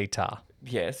go and see Tar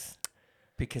Yes.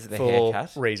 Because of the for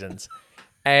haircut. reasons.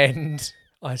 And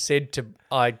I turned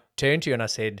to you and I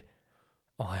said,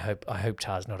 "Oh, I hope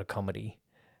Tar's not a comedy."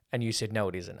 And you said, "No,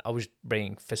 it isn't." I was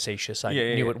being facetious. I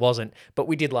knew it wasn't, but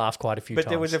we did laugh quite a few times. But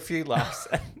there was a few laughs.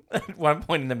 At one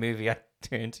point in the movie, I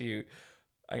turned to you.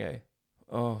 I go,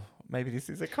 "Oh, maybe this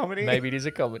is a comedy." Maybe it is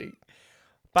a comedy.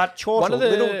 But chortle, One of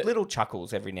the- little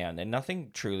chuckles every now and then.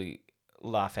 Nothing truly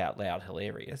laugh out loud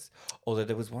hilarious. Although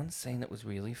there was one scene that was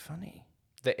really funny.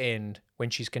 The end when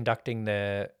she's conducting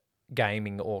the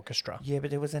gaming orchestra. Yeah,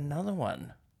 but there was another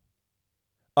one.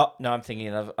 Oh, no, I'm thinking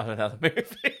of another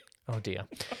movie. Oh dear.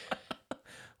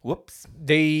 Whoops.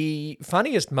 The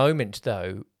funniest moment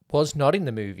though was not in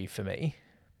the movie for me.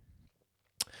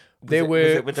 There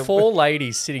were four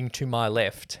ladies sitting to my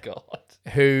left God.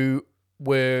 who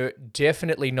were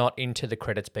definitely not into the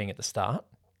credits being at the start.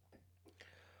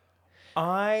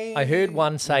 I heard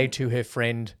one say to her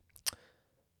friend,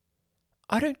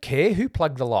 "I don't care who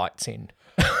plugged the lights in."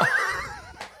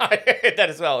 I heard that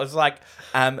as well. It's like,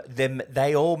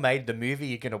 they all made the movie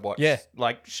you're gonna watch. Yeah.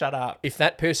 Like, shut up. If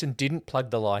that person didn't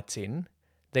plug the lights in,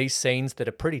 these scenes that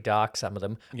are pretty dark, some of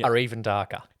them, are even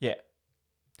darker. Yeah.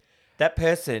 That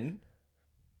person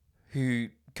who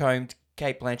combed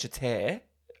Kate Blanchett's hair.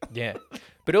 Yeah.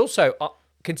 But also,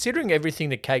 considering everything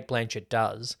that Kate Blanchett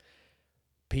does,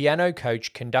 piano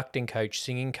coach, conducting coach,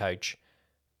 singing coach,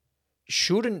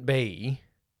 shouldn't be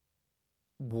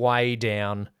way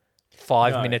down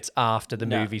 5 minutes after the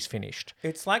movie's finished.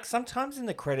 It's like sometimes in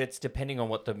the credits, depending on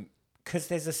what because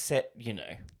there's a set,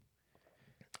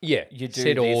 Yeah, you do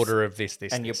set this, order of this,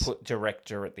 and this. you put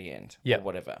director at the end, Yep. or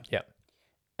whatever. Yeah.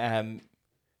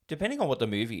 Depending on what the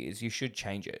movie is, you should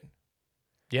change it.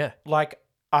 Yeah. Like,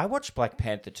 I watched Black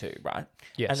Panther 2, right?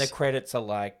 Yes. And the credits are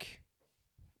like,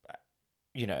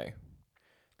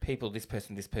 people, this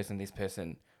person, this person, this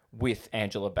person, with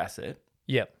Angela Bassett.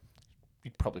 Yep.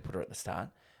 You'd probably put her at the start.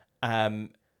 And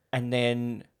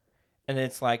then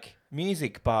it's like,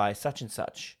 music by such and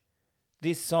such.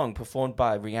 This song performed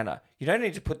by Rihanna. You don't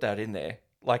need to put that in there,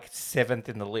 like 7th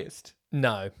in the list.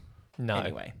 No.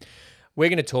 Anyway. We're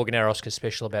going to talk in our Oscar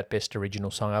special about Best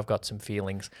Original Song. I've got some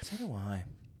feelings. So do I.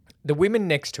 The women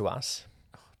next to us,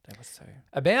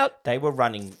 They were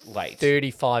running late.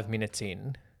 35 minutes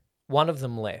in, one of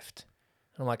them left.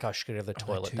 I'm like, I should go to the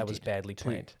toilet. two That was did. badly Two.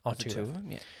 planned. Oh, Was it two two left. of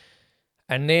them? Yeah.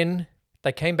 And then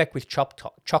they came back with choc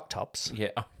tops. Yeah.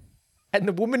 And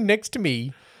the woman next to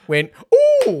me went,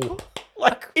 "Ooh!"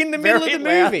 Like, in the middle of the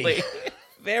movie. loudly.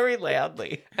 Very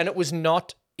loudly. And it was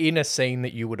not in a scene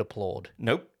that you would applaud.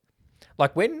 Nope.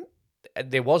 Like when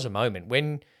there was a moment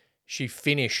when she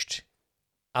finished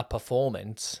a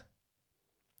performance,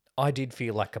 I did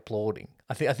feel like applauding.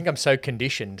 I think I'm so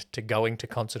conditioned to going to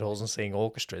concert halls and seeing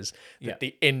orchestras that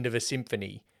the end of a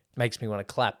symphony makes me want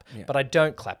to clap. Yeah. But I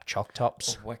don't clap choc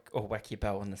tops. Or whack your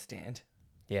bell on the stand.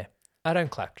 Yeah. I don't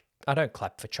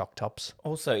clap for choc tops.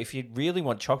 Also, if you really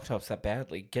want choc tops that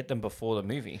badly, get them before the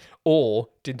movie. Or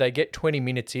did they get 20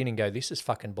 minutes in and go, "This is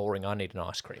fucking boring. I need an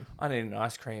ice cream." I need an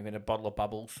ice cream and a bottle of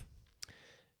bubbles.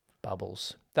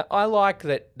 Bubbles. I like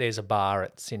that there's a bar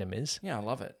at cinemas, Yeah, I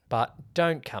love it. but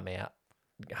don't come out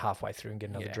halfway through and get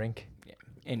another drink. Yeah.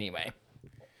 Anyway,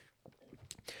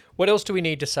 What else do we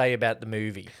need to say about the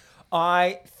movie?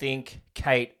 I think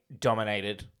Kate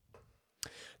dominated.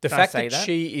 The Can I fact say that that?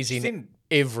 she is She's in in-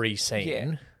 every scene.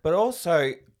 Yeah. But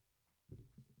also,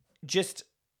 just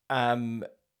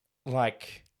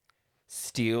like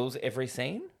steals every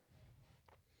scene.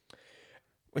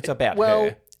 It's about Well,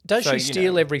 her. does So, she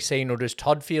steal every scene, or does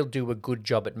Todd Field do a good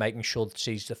job at making sure that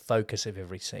she's the focus of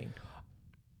every scene?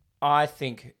 I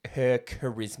think her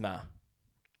charisma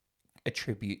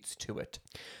attributes to it.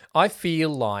 I feel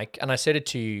like, and I said it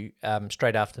to you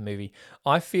straight after the movie,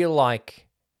 I feel like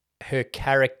her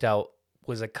character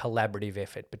was a collaborative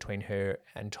effort between her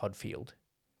and Todd Field.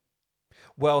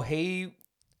 Well, he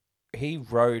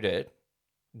wrote it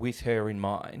with her in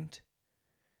mind.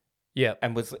 Yeah.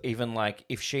 And was even like,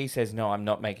 if she says, "No, I'm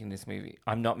not making this movie.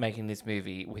 I'm not making this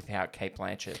movie without Kate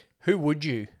Blanchett." Who would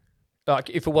you? Like,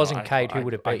 if it wasn't Kate, who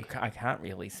would it be? I can't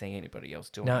really see anybody else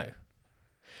doing No. it.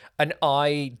 And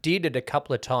I did it a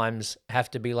couple of times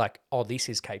have to be like, "Oh, this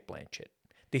is Kate Blanchett.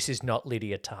 This is not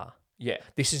Lydia Tarr." Yeah.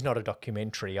 This is not a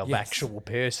documentary of Yes. actual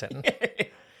person.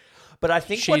 But I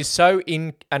think She's so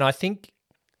in, and I think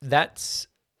that's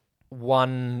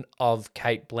one of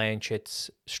Kate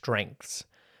Blanchett's strengths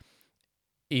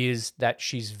is that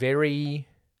she's very,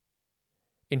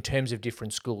 in terms of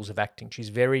different schools of acting, she's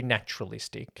very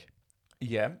naturalistic.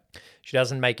 yeah. She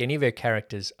doesn't make any of her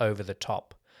characters over the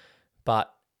top,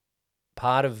 but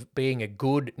part of being a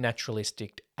good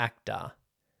naturalistic actor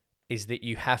is that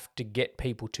you have to get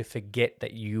people to forget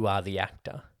that you are the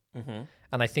actor. Mm-hmm.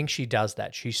 And I think she does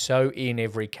that. She's so in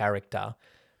every character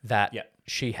that Yeah.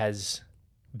 she has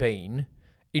been,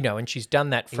 and she's done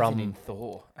that from. Even in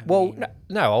Thor. I Well, mean,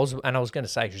 no, I was going to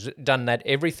say she's done that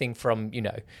everything from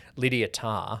Lydia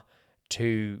Tarr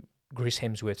to Chris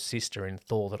Hemsworth's sister in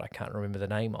Thor that I can't remember the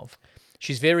name of.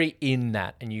 She's very in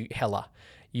that, and you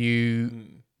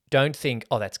don't think,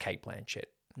 oh, that's Kate Blanchett.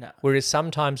 no. Whereas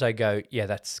sometimes I go, yeah,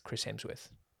 that's Chris Hemsworth.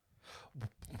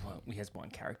 Well, he has one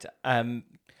character.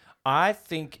 I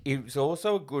think it was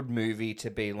also a good movie to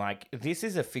be like, this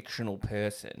is a fictional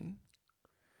person,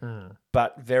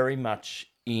 but very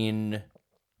much in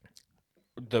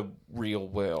the real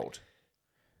world.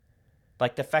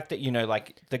 Like the fact that,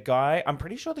 like the guy, I'm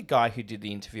pretty sure the guy who did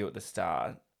the interview at the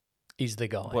start Is the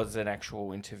guy. was an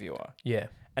actual interviewer. Yeah.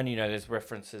 And, there's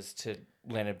references to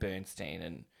Leonard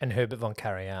Bernstein And Herbert von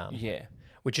Karajan. yeah.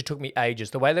 Which it took me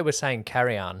ages. The way they were saying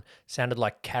carry on sounded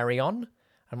like carry on.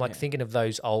 I'm like thinking of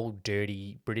those old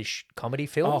dirty British comedy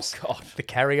films. Oh, God. The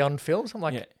carry on films. I'm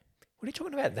like, Yeah. what are you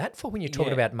talking about that for when you're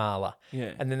talking Yeah. about Marla?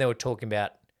 Yeah. And then they were talking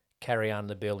about Carry On,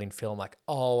 the Berlin film. Like,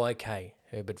 oh, okay,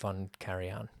 Herbert von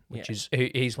Karajan, which is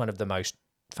he's one of the most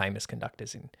famous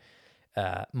conductors in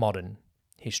modern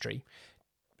history.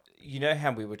 You know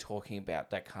how we were talking about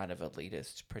that kind of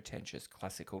elitist, pretentious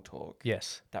classical talk?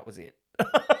 Yes. That was it.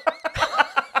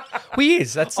 Well, he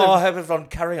is. That's Oh, Herbert von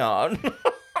Carry On.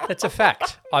 that's a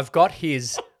fact. I've got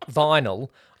his vinyl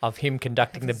of him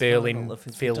conducting the Berlin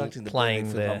film,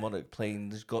 playing the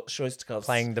planets.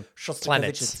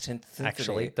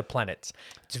 Actually, the planets.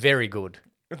 It's very good.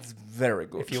 It's very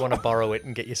good. If you want to borrow it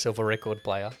and get yourself a record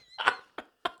player.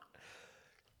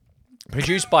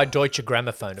 Produced by Deutsche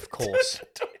Grammophon, of course.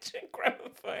 Deutsche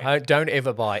Grammophon. Don't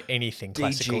ever buy anything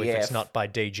classical if it's DGF. not by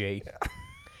DG.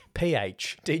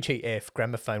 PH. DGF,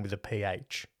 gramophone with a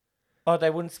PH. Oh, they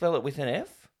wouldn't spell it with an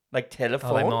F? Like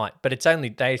telephone? Oh, they might. But it's only,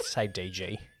 they say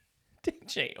DG.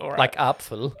 DG, all right. Like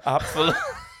Apfel. Apfel.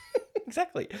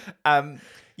 Exactly.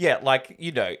 Yeah, like,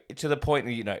 to the point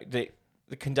that,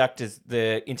 the conductors,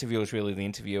 the interviewer is really the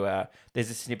interviewer. There's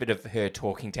a snippet of her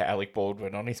talking to Alec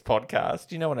Baldwin on his podcast.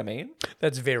 Do you know what I mean?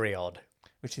 That's very odd.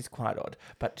 Which is quite odd.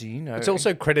 But do you know... It's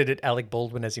also credited Alec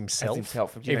Baldwin as himself. You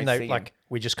even don't though, see him.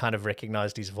 we just kind of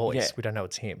recognised his voice. Yeah. We don't know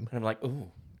it's him. And I'm like,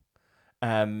 ooh.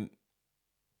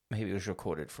 Maybe it was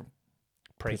recorded from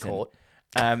Pre-court.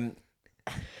 prison.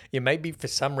 Yeah, maybe for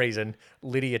some reason,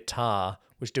 Lydia Tarr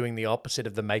was doing the opposite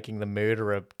of the Making the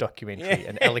Murderer documentary,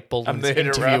 and Alec Baldwin's murderer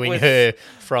interviewing was- her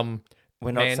from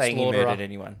We're not saying he manslaughterer- murdered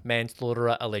anyone.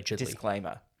 manslaughterer allegedly.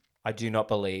 Disclaimer. I do not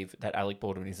believe that Alec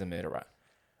Baldwin is a murderer.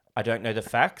 I don't know the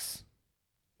facts.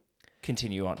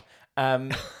 Continue on.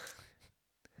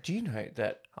 Do you know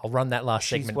that I'll run that last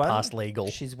she's segment won- past legal.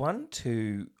 she's won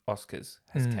 2 Oscars,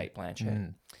 has Kate Blanchett.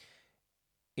 Mm.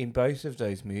 In both of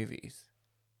those movies,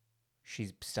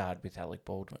 she's starred with Alec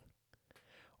Baldwin.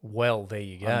 Well, there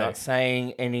you go. I'm not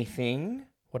saying anything.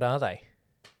 What are they?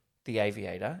 The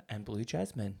Aviator and Blue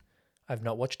Jasmine. I've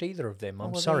not watched either of them.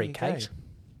 I'm well, sorry, there you Kate.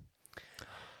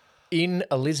 In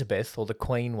Elizabeth, or the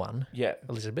Queen one, Yeah,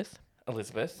 Elizabeth,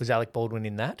 Elizabeth. was Alec Baldwin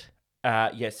in that?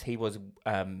 Yes, he was.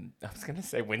 I was going to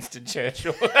say Winston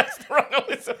Churchill. That's the wrong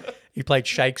Elizabeth. He played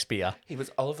Shakespeare. He was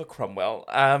Oliver Cromwell.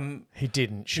 He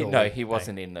didn't, surely. No, he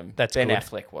wasn't in them. That's Ben good.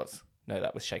 Affleck was. No,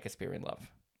 that was Shakespeare in Love.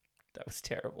 That was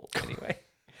terrible. Anyway.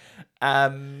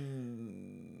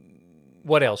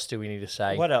 What else do we need to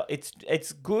say? What else?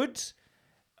 It's good.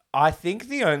 I think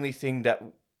the only thing that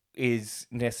is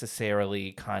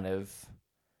necessarily kind of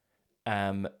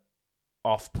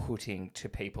off-putting to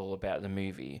people about the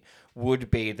movie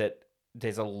would be that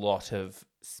there's a lot of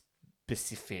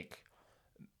specific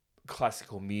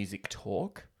classical music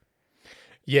talk.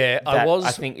 Yeah,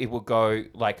 I think it will go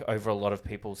over a lot of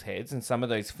people's heads, and some of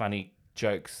those funny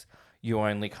jokes you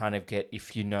only kind of get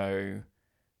if you know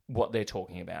what they're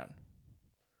talking about.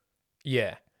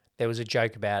 Yeah. There was a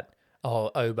joke about,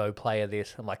 oboe player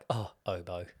this. I'm like,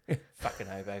 oboe. Fucking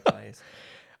oboe players.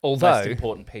 Although, Most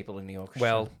important people in the orchestra.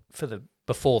 well,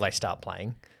 before they start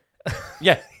playing.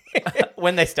 yeah.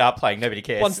 When they start playing, nobody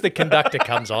cares. Once the conductor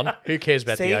comes on, who cares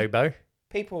about See? the oboe?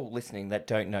 People listening that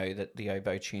don't know that the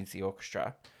oboe tunes the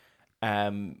orchestra,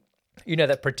 You know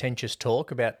that pretentious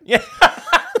talk about Yeah.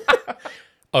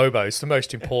 oboes, the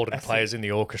most important players in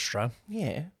the orchestra.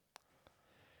 Yeah.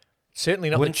 Certainly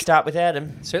not Wouldn't start without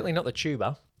him. certainly not the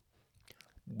tuba.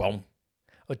 Boom.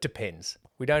 It depends.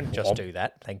 We don't just do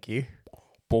that. Thank you.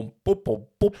 Boom, boom, boom,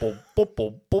 boom, boom, boom,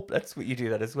 boom, boom. That's what you do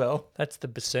that as well. That's the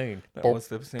bassoon. That was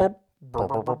the same.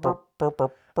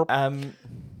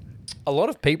 A lot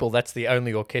of people, that's the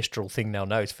only orchestral thing they'll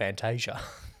know is Fantasia.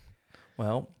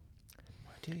 Well,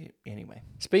 anyway.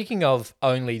 Speaking of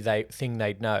only thing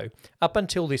they'd know, up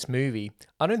until this movie,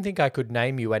 I don't think I could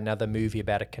name you another movie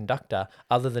about a conductor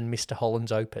other than Mr.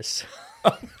 Holland's Opus.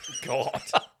 God.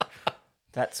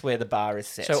 That's where the bar is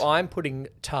set. So I'm putting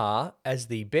Tar as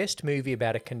the best movie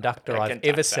about a conductor I've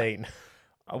ever seen.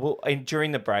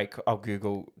 During the break, I'll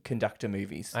Google conductor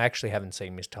movies. I actually haven't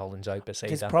seen Mr. Holland's Opus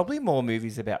either. There's probably more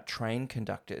movies about train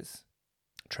conductors.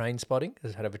 Train Spotting?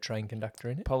 Does it have a train conductor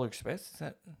in it? Polar Express, is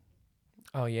that?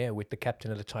 Oh, yeah, with the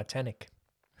captain of the Titanic.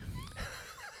 There's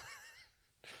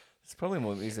probably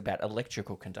more movies about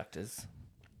electrical conductors.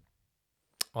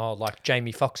 Oh, like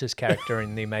Jamie Foxx's character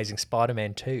in The Amazing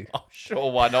Spider-Man 2. Oh,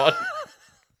 sure, why not?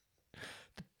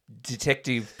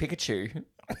 Detective Pikachu.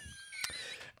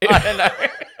 I don't know.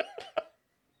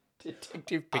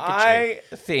 Detective Pikachu. I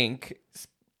think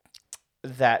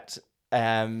that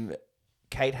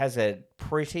Kate has a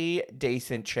pretty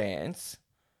decent chance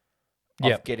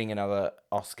of getting another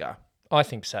Oscar. I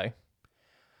think so.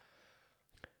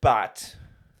 But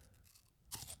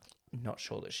not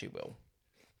sure that she will.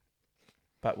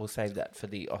 But we'll save that for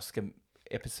the Oscar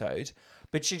episode.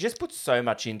 But she just puts so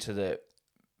much into the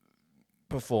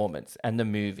performance and the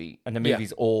movie. And the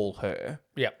movie's all her.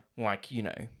 Yeah. Like,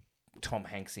 Tom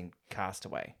Hanks in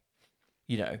Castaway.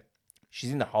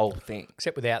 She's in the whole thing.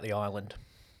 Except without the island.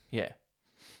 Yeah.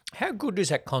 How good does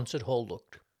that concert hall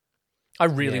look? I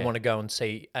really Yeah. want to go and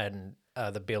see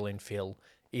the Bill and Phil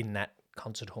in that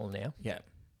concert hall now. Yeah.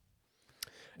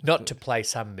 Not to play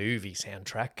some movie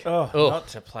soundtrack. Oh, not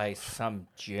to play some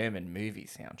German movie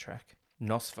soundtrack.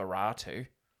 Nosferatu.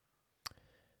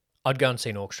 I'd go and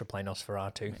see an orchestra play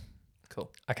Nosferatu.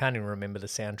 Cool. I can't even remember the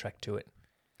soundtrack to it.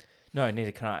 No,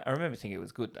 neither can I. I remember thinking it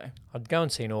was good, though. I'd go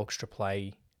and see an orchestra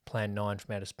play Plan 9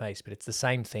 from Outer Space, but it's the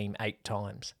same theme 8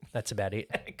 times. That's about it.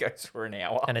 It goes for an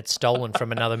hour. And it's stolen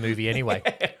from another movie anyway.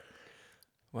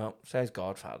 Well, so's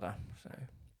Godfather. So,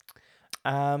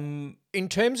 In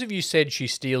terms of you said she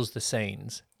steals the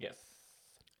scenes, yes.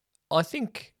 I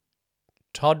think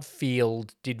Todd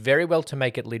Field did very well to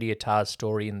make it Lydia Tarr's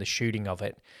story in the shooting of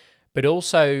it, but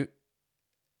also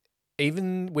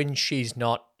even when she's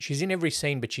in every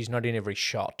scene, but she's not in every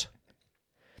shot.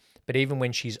 But even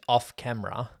when she's off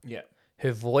camera,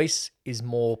 her voice is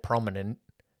more prominent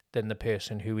than the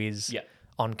person who is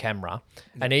on camera.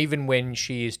 And even when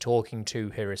she is talking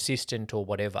to her assistant or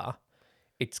whatever,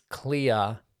 it's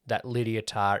clear that Lydia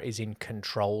Tarr is in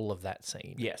control of that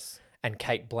scene. Yes. And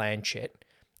Kate Blanchett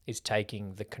is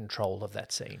taking the control of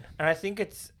that scene. And I think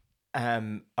it's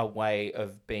a way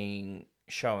of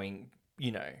showing,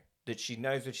 that she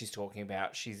knows what she's talking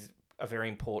about. She's a very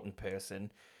important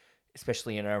person,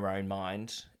 especially in her own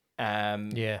mind.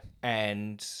 And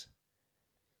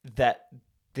that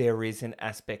there is an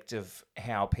aspect of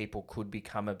how people could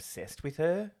become obsessed with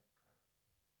her.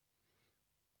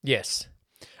 Yes.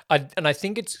 I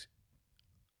think it's...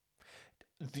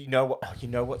 You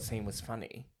know what scene was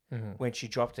funny? Mm-hmm. When she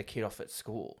dropped a kid off at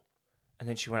school and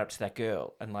then she went up to that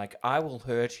girl and I will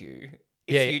hurt you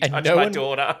if you touch my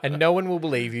daughter. And no one will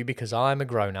believe you because I'm a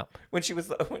grown-up. When she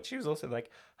was also like,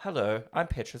 hello, I'm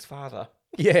Petra's father.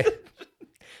 Yeah.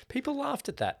 People laughed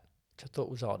at that, which I thought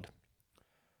was odd.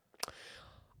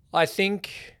 I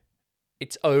think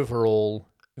it's overall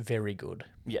very good.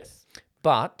 Yes.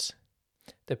 But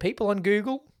the people on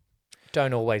Google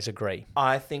don't always agree.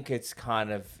 I think it's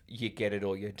kind of you get it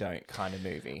or you don't kind of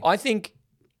movie. I think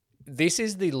this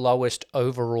is the lowest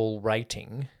overall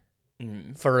rating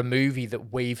for a movie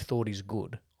that we've thought is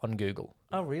good on Google.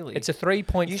 Oh, really? It's a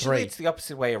 3.3. Usually it's the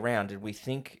opposite way around, and we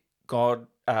think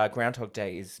Groundhog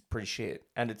Day is pretty shit,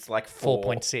 and it's like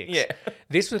 4.6. Yeah.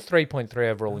 This was 3.3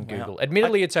 overall in Google.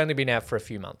 Admittedly, it's only been out for a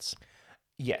few months.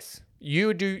 Yes.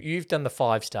 You've done the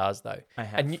 5 stars, though. I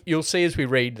have. And you'll see as we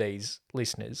read these,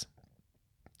 listeners,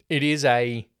 it is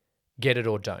a get it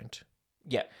or don't.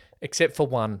 Yeah. Except for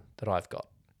one that I've got.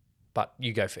 But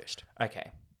you go first.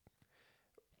 Okay.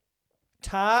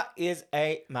 Tar is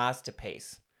a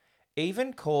masterpiece.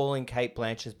 Even calling Kate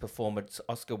Blanchett's performance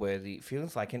Oscar-worthy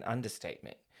feels like an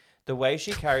understatement. The way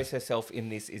she carries herself in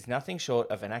this is nothing short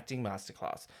of an acting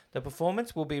masterclass. The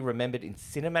performance will be remembered in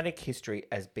cinematic history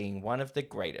as being one of the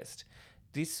greatest.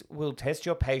 This will test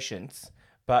your patience,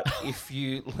 but if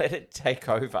you let it take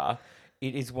over,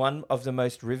 it is one of the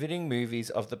most riveting movies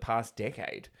of the past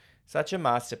decade. Such a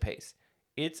masterpiece.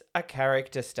 It's a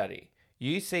character study.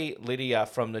 You see Lydia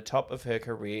from the top of her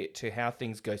career to how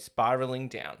things go spiraling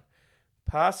down.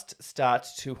 Past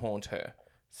starts to haunt her.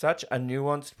 Such a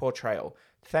nuanced portrayal,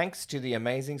 thanks to the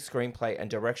amazing screenplay and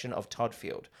direction of Todd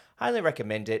Field. Highly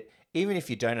recommend it, even if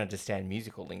you don't understand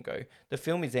musical lingo. The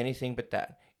film is anything but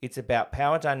that. It's about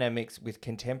power dynamics with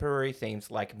contemporary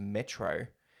themes like Metro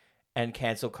and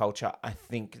cancel culture. I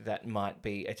think that might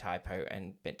be a typo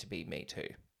and meant to be Me Too.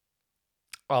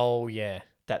 Oh, yeah.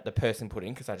 That the person put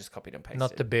in, because I just copied and pasted.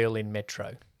 Not the Berlin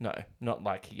Metro. No, not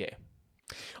like, yeah.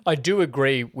 I do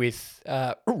agree with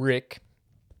Rick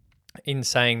in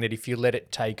saying that if you let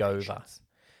it take over.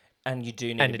 And you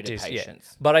do need a bit of patience.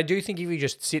 Yeah. But I do think if you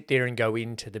just sit there and go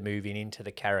into the movie and into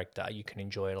the character, you can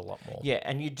enjoy it a lot more. Yeah,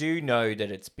 and you do know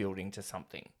that it's building to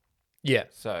something. Yeah.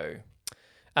 So.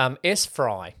 S.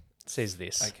 Fry says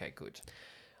this. Okay, good.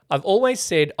 I've always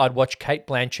said I'd watch Kate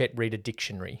Blanchett read a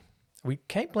dictionary. Are we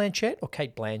Kate Blanchett or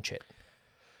Kate Blanchett?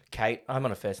 Kate, I'm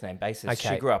on a first name basis.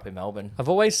 Okay. She grew up in Melbourne. I've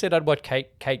always said I'd watch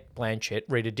Kate Blanchett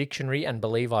read a dictionary and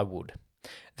believe I would.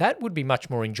 That would be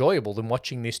much more enjoyable than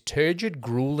watching this turgid,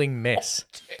 grueling mess.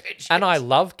 And I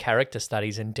love character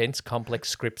studies and dense, complex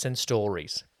scripts and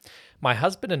stories. My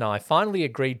husband and I finally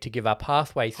agreed to give up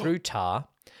halfway through Tar.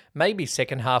 Maybe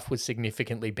second half was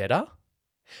significantly better.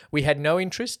 We had no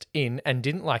interest in and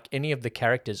didn't like any of the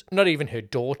characters, not even her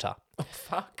daughter. Oh,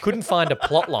 fuck. Couldn't find a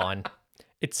plot line.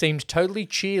 It seemed totally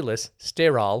cheerless,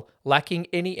 sterile, lacking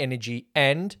any energy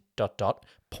and ...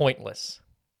 pointless.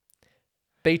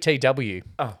 BTW.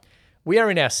 Oh. We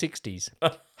are in our 60s.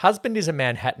 Husband is a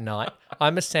Manhattanite.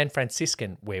 I'm a San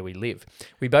Franciscan, where we live.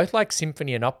 We both like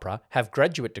symphony and opera, have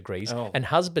graduate degrees, and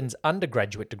husband's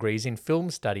undergraduate degrees in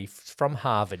film study from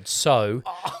Harvard. So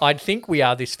I'd think we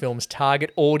are this film's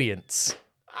target audience.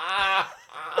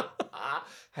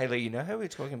 Hey, Lee, you know how we were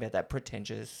talking about that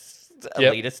pretentious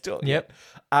Yep. elitist talk? Yep.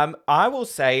 I will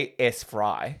say S.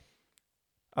 Fry.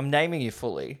 I'm naming you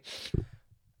fully.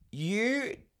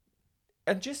 You,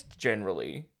 and just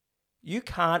generally, you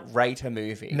can't rate a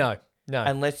movie. No.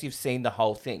 Unless you've seen the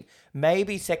whole thing.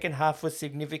 Maybe second half was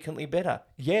significantly better.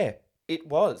 Yeah, it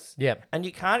was. Yeah. And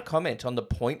you can't comment on the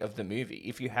point of the movie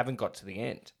if you haven't got to the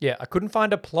end. Yeah, I couldn't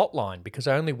find a plot line because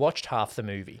I only watched half the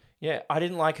movie. Yeah, I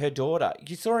didn't like her daughter.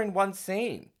 You saw her in one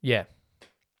scene. Yeah.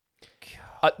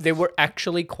 There were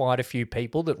actually quite a few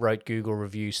people that wrote Google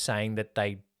reviews saying that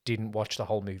they didn't watch the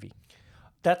whole movie.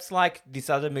 That's like this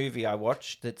other movie I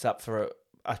watched that's up for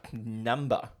a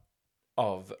number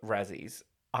of Razzies.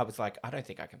 I was like, I don't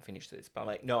think I can finish this. But I'm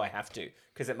like, no, I have to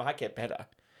because it might get better.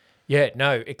 Yeah,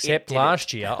 no, except didn't.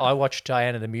 last year I watched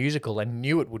Diana the Musical and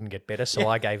knew it wouldn't get better, so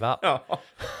I gave up. Oh,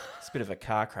 it's a bit of a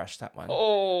car crash, that one.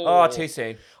 Oh, too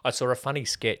soon. I saw a funny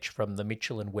sketch from the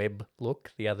Mitchell and Webb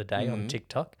look the other day on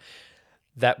TikTok.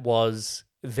 That was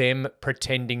them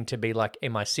pretending to be like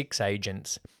MI6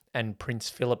 agents, and Prince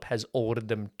Philip has ordered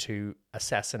them to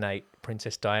assassinate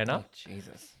Princess Diana. Oh,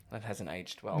 Jesus, that hasn't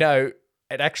aged well. No,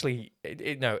 it actually,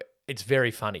 it's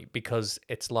very funny because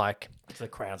it's like, It's The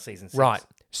Crown season 6. right.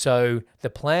 So the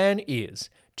plan is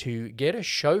to get a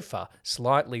chauffeur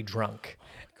slightly drunk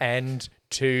and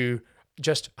to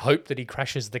just hope that he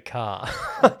crashes the car.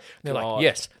 They're God. like,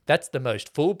 yes, that's the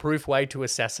most foolproof way to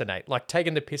assassinate. Like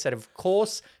taking the piss out of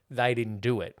course, they didn't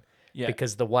do it. Yeah.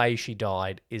 Because the way she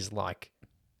died is like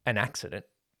an accident.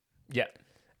 Yeah.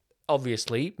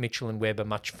 Obviously, Mitchell and Webb are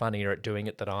much funnier at doing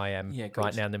it than I am Yeah, good.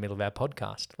 right now in the middle of our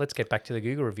podcast. Let's get back to the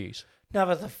Google reviews.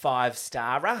 Another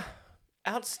 5-starer.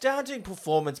 Outstanding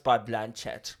performance by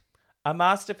Blanchett. A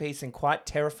masterpiece and quite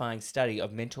terrifying study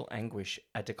of mental anguish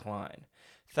at decline.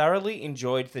 Thoroughly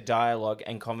enjoyed the dialogue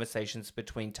and conversations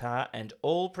between Tar and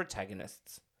all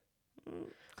protagonists.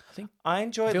 I think I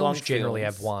enjoy long films generally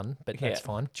films. have one, but that's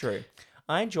fine. True.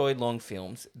 I enjoy long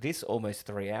films, this almost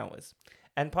 3 hours.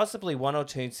 And possibly 1 or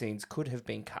 2 scenes could have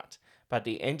been cut, but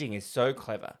the ending is so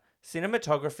clever.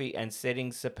 Cinematography and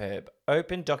settings superb.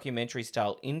 Open documentary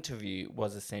style interview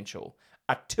was essential.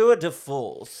 A tour de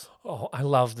force. Oh, I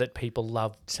love that people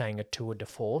love saying a tour de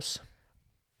force.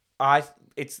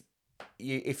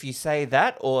 If you say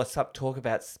that or talk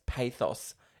about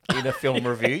pathos in a film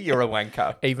review, you're a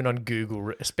wanker. Even on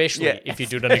Google, especially if you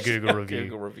do it on a Google review.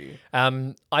 Google review.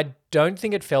 I don't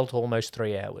think it felt almost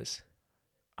 3 hours.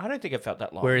 I don't think it felt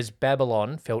that long. Whereas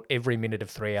Babylon felt every minute of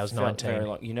 3 hours Felt 19. very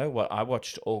long. You know what? I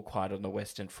watched All Quiet on the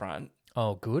Western Front.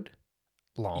 Oh, good.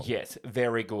 Long. Yes,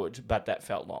 very good, but that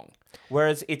felt long.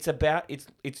 Whereas it's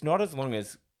not as long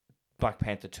as Black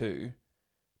Panther 2,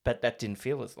 but that didn't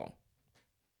feel as long.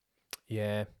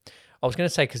 Yeah. I was going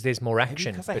to say because there's more Maybe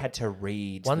action. because I but had to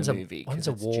read one's the a movie. one's 'cause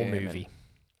a it's war German. movie.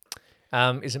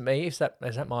 Is it me? Is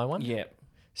that my one? Yeah.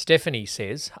 Stephanie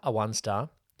says, a 1-star.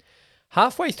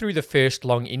 Halfway through the first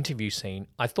long interview scene,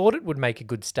 I thought it would make a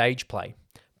good stage play.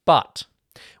 But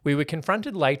we were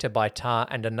confronted later by Tar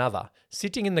and another,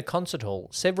 sitting in the concert hall,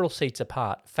 several seats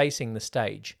apart, facing the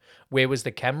stage. Where was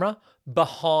the camera?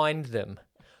 Behind them.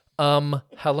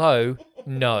 Hello?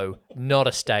 No, not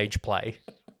a stage play.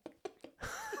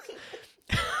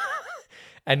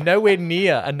 And nowhere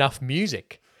near enough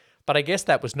music. But I guess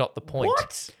that was not the point.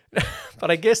 What? But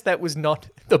I guess that was not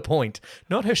the point.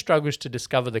 Not her struggles to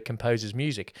discover the composer's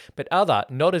music, but other,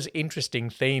 not as interesting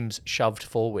themes shoved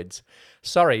forwards.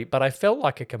 Sorry, but I felt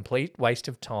like a complete waste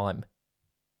of time.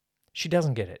 She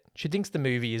doesn't get it. She thinks the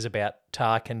movie is about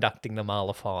Tar conducting the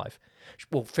Mahler 5.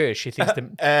 Well, first she thinks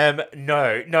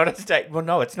No, not a stage. Well,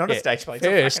 no, it's not a stage play. It's a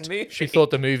first, fucking movie. she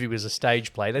thought the movie was a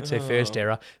stage play. That's her first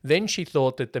error. Then she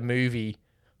thought that the movie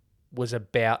was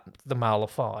about the Mahler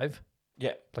 5.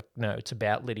 Yeah. Like, no, it's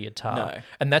about Lydia Tarr. No.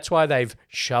 And that's why they've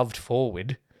shoved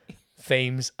forward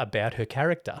themes about her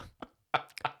character.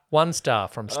 1 star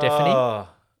from Stephanie. Oh.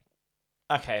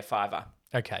 Okay, 5.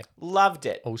 Okay. Loved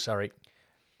it. Oh, sorry.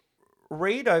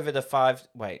 Read over the 5.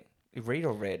 Wait, read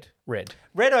or read? Red.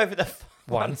 Read over the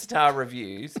 1-star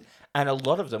reviews, and a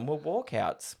lot of them were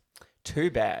walkouts. Too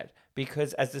bad,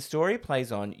 because as the story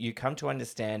plays on, you come to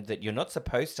understand that you're not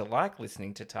supposed to like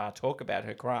listening to Tar talk about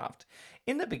her craft.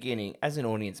 In the beginning, as an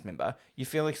audience member, you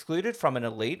feel excluded from an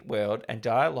elite world and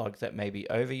dialogue that may be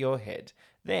over your head.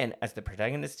 Then, as the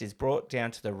protagonist is brought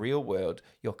down to the real world,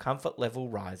 your comfort level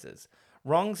rises.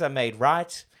 Wrongs are made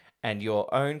right, and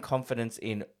your own confidence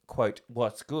in, quote,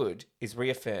 what's good is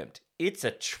reaffirmed. It's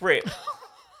a trip.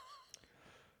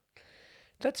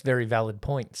 That's very valid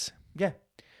points. Yeah.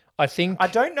 I think... I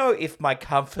don't know if my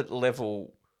comfort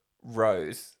level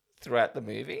rose throughout the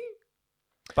movie,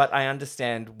 but I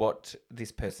understand what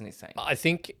this person is saying. I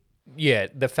think, yeah,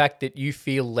 the fact that you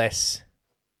feel less...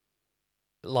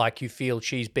 like you feel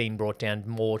she's been brought down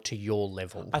more to your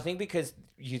level. I think because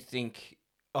you think,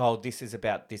 oh, this is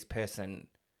about this person,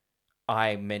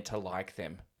 I meant to like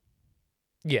them.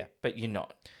 Yeah. But you're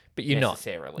not. But you're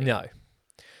necessarily. not. No.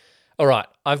 All right.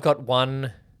 I've got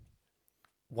one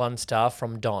star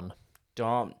from Don.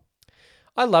 Don.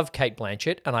 I love Kate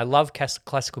Blanchett and I love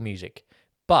classical music,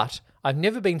 but I've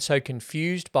never been so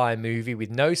confused by a movie with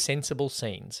no sensible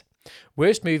scenes.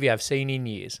 Worst movie I've seen in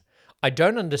years. I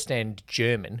don't understand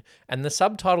German, and the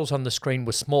subtitles on the screen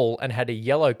were small and had a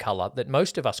yellow colour that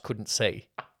most of us couldn't see.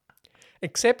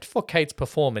 Except for Kate's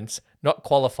performance, not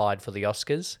qualified for the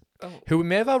Oscars. Oh.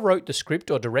 Whomever wrote the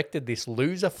script or directed this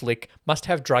loser flick must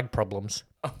have drug problems.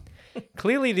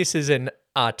 Clearly this is an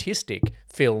artistic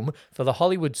film for the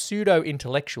Hollywood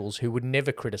pseudo-intellectuals who would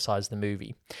never criticise the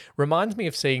movie. Reminds me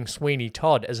of seeing Sweeney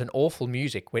Todd as an awful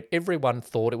music when everyone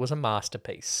thought it was a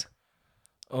masterpiece.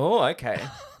 Oh, okay.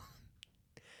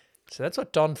 So that's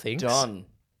what Don thinks. Don.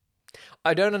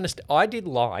 I don't understand. I did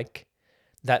like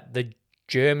that the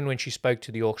German, when she spoke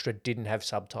to the orchestra, didn't have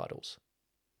subtitles.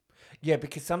 Yeah,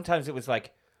 because sometimes it was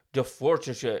like, the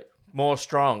fortitude, more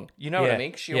strong. You know what I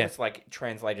mean? She almost like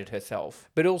translated herself.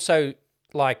 But also,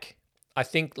 like, I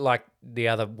think like the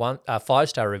other one,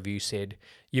 5-star review said,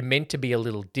 you're meant to be a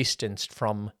little distanced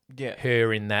from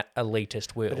her in that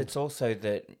elitist world. But it's also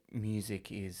that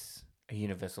music is a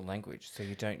universal language, so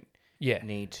you don't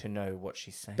need to know what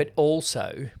she's saying. But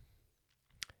also,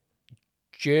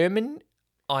 German,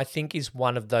 I think, is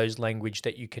one of those language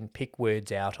that you can pick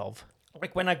words out of.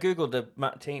 Like when I googled the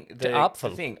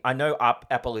Apfel. thing, I know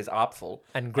apple is Apfel.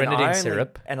 And grenadine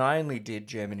syrup. And I only did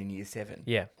German in year 7.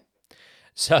 Yeah.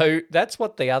 So that's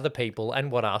what the other people and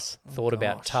what us thought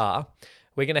about Tar.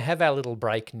 We're going to have our little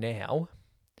break now,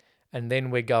 and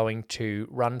then we're going to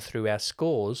run through our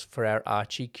scores for our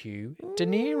Archie Q De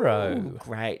Niro.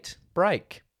 Great.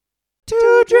 Break.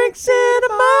 2 Drink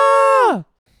Cinema!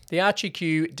 The Archie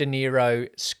Q De Niro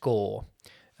score.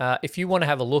 If you want to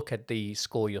have a look at the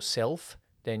score yourself,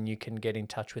 then you can get in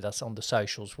touch with us on the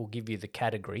socials. We'll give you the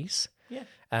categories. Yeah.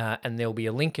 And there'll be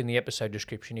a link in the episode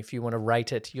description if you want to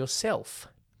rate it yourself.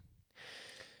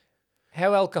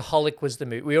 How alcoholic was the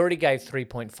movie? We already gave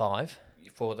 3.5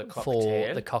 for the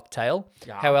cocktail.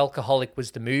 Yeah. How alcoholic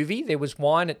was the movie? There was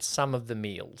wine at some of the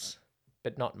meals,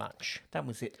 but not much. That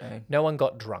was it, though. No one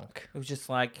got drunk. It was just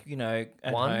like,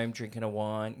 at One? home drinking a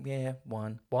wine. Yeah,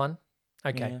 one. One?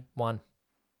 Okay, Yeah. one.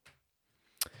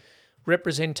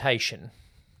 Representation.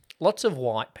 Lots of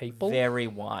white people. Very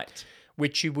white.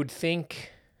 Which you would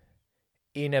think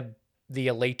in the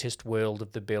elitist world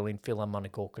of the Berlin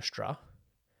Philharmonic Orchestra,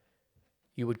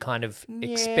 you would kind of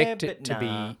expect it to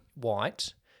be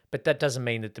white. But that doesn't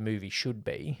mean that the movie should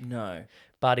be. No.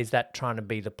 But is that trying to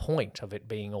be the point of it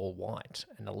being all white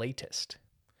and elitist?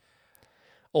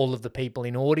 All of the people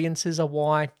in audiences are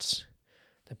white.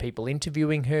 The people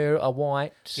interviewing her are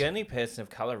white. The only person of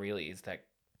colour really is that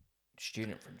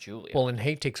student from Julia. Well, and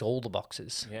he ticks all the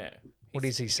boxes. yeah. What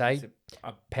He's- does he say? he's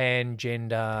a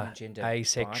Pan-gender, gender,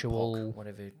 asexual, BIPOC,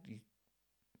 whatever.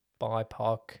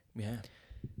 BIPOC. Yeah.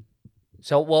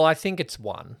 So, well, I think it's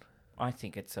 1. I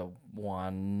think it's a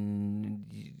 1.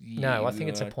 No, I think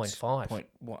it's a 0.5.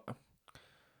 0.1.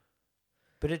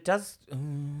 But it does.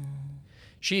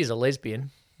 She is a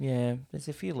lesbian. Yeah, there's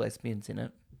a few lesbians in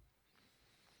it.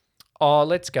 Oh,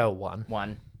 let's go 1.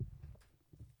 1.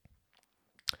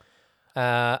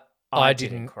 I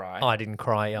didn't cry. I didn't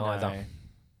cry No. either.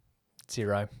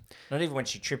 0. Not even when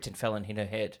she tripped and fell and hit her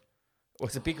head. It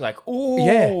was a big like, ooh.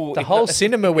 Yeah, the whole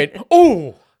cinema went,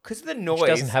 ooh! Because of the noise. Which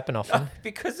doesn't happen often.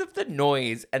 Because of the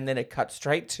noise, and then it cut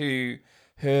straight to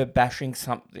her bashing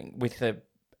something with a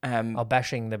Or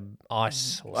bashing the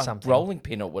ice or a something. rolling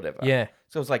pin or whatever. Yeah.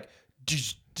 So it was like,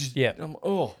 Yeah.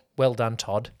 oh. Well done,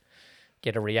 Todd.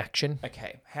 Get a reaction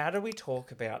Okay, how do we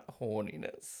talk about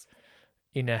horniness?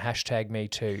 in a hashtag me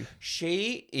too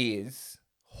She is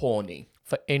horny.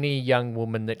 for any young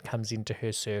woman that comes into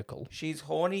her circle. She's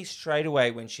horny straight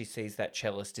away when she sees that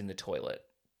cellist in the toilet.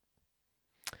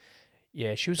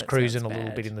 Yeah, she was That cruising a sounds little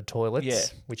bad. bit in the toilets. Yeah,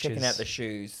 which checking is out the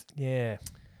shoes. yeah.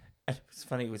 And it was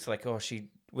funny. It was like,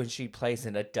 when she plays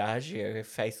an adagio, her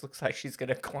face looks like she's going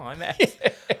to climax.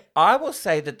 I will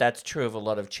say that that's true of a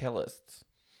lot of cellists.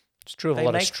 It's true of a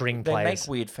lot of string They players. make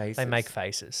weird faces. They make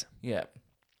faces. Yeah.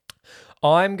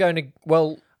 I'm going to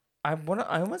I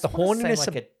almost The want to horniness say like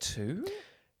of- a 2.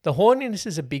 the horniness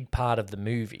is a big part of the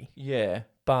movie, Yeah.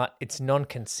 but it's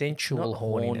non-consensual Not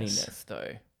horniness. horniness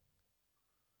though.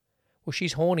 Well,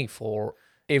 she's horny for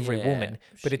every Yeah, woman,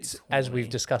 but it's, she's as we've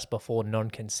horny. discussed before,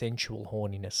 non-consensual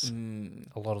horniness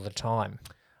a lot of the time.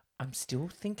 I'm still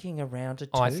thinking around a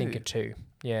 2. I think it too.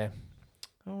 Yeah.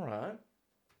 All right.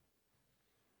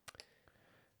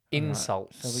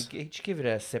 Insults. So we each give it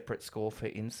a separate score for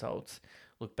insults.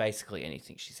 Look, basically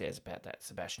anything she says about that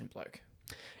Sebastian bloke.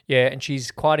 Yeah, and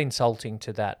she's quite insulting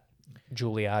to that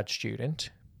Juilliard student.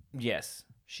 Yes.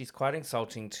 She's quite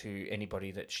insulting to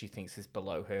anybody that she thinks is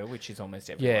below her, which is almost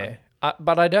everyone. Yeah,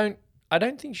 but I don't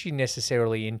think she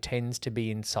necessarily intends to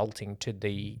be insulting to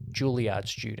the Juilliard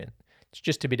student. It's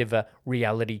just a bit of a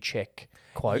reality check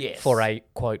quote Yes. for a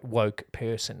quote woke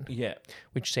person, Yeah.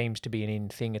 which seems to be an in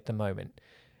thing at the moment.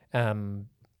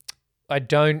 I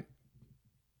don't,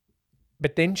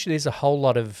 but then there's a whole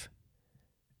lot of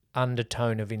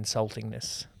undertone of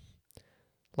insultingness.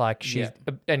 Like she's,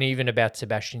 and even about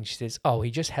Sebastian, she says, "Oh,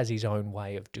 he just has his own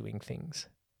way of doing things,"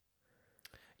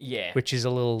 Yeah. which is a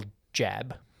little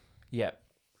jab. Yeah.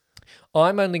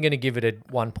 I'm only going to give it a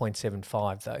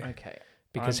 1.75 though, Okay.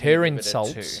 because I'm gonna her give it a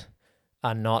insults 2.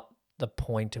 are not the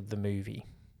point of the movie.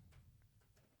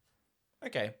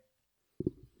 Okay.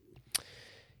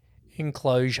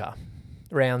 Enclosure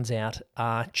rounds out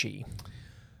Archie.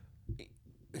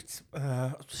 It's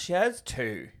she has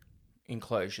 2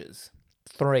 enclosures.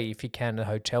 3 if you count a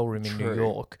hotel room in New True.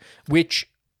 York, which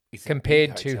It's a compared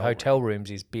big to hotel rooms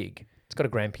is big. It's got a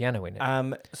grand piano in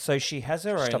it. So she has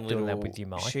her own Stop little. doing that with your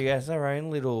mic. She has her own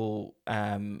little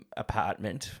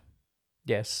apartment.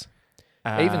 Yes.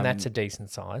 Even that's a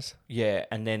decent size. Yeah,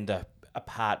 and then the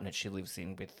apartment she lives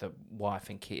in with the wife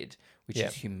and kid, which Yeah.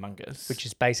 is humongous. Which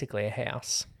is basically a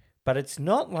house. But it's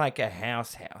not like a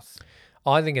house.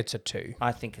 I think it's a 2.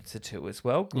 I think it's a 2 as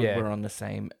well. Good, Yeah. we're on the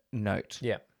same note.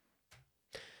 Yeah.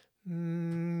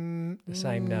 The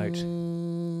same note.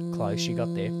 Close, you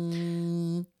got there.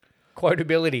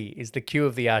 Quotability is the cue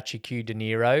of the Archie Q De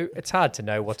Niro. It's hard to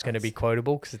know what's going to be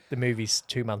quotable because the movie's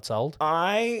 2 months old.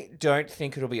 I don't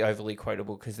think it'll be overly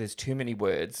quotable because there's too many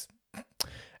words.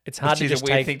 It's hard to Which is just a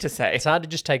weird take. thing to say. It's hard to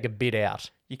just take a bit out.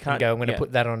 You And can't go. I'm going to yeah.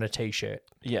 put that on a t-shirt.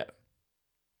 Yeah.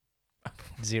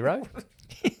 0.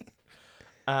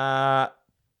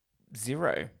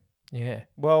 0. Yeah.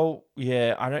 Well,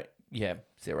 yeah, I don't. Yeah,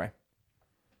 0.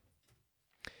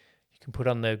 You can put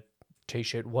on the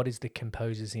t-shirt. What is the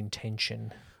composer's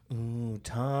intention? Ooh,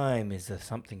 time is a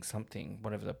something,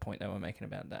 whatever the point they were making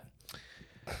about that.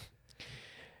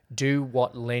 Do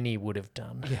what Lenny would have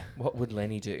done. Yeah. What would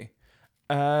Lenny do?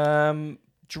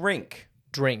 Drink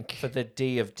Drink. for the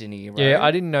D of De Niro. Yeah,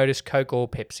 I didn't notice Coke or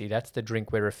Pepsi. That's the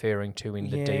drink we're referring to in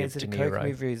the yeah, D of is it De a Coke Niro.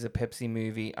 movie? Is it a Pepsi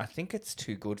movie? I think it's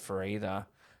too good for either.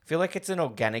 I feel like it's an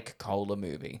organic cola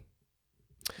movie.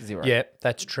 0. Yeah,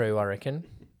 that's true, I reckon.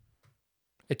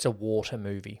 It's a water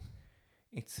movie.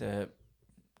 It's a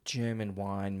German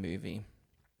wine movie.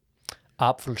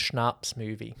 Apfelschnaps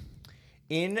movie.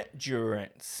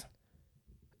 Endurance.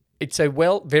 It's a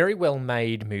very well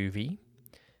made movie.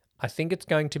 I think it's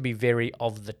going to be very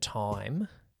of the time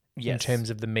in Yes. terms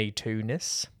of the Me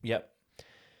Too-ness. Yep.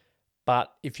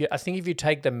 But I think if you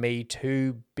take the Me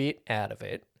Too bit out of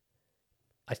it,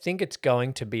 I think it's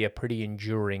going to be a pretty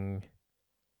enduring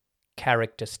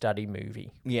character study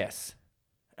movie. Yes.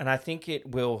 And I think it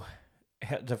will,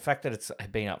 the fact that it's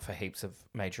been up for heaps of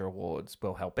major awards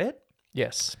will help it.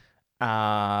 Yes.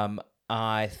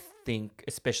 I think,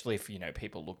 especially if,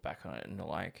 people look back on it and they're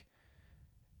like,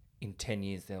 in 10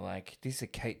 years, they're like, this is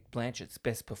Kate Blanchett's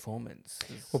best performance.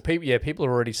 Well, people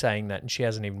are already saying that, and she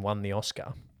hasn't even won the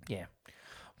Oscar. Yeah.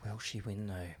 Will she win,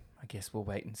 though? I guess we'll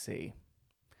wait and see.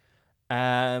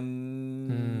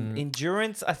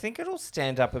 Endurance, I think it'll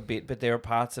stand up a bit, but there are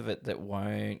parts of it that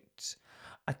won't.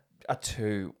 A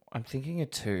 2. I'm thinking a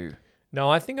 2. No,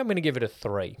 I think I'm going to give it a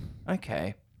 3.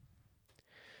 Okay.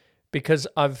 Because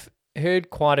I've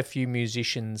heard quite a few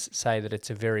musicians say that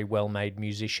it's a very well-made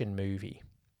musician movie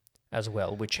as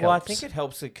well, which helps. Well, I think it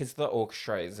helps because the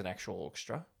orchestra is an actual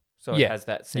orchestra. So Yeah. it has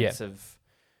that sense of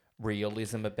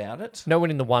realism about it. No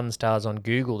one in the 1 stars on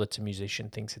Google that's a musician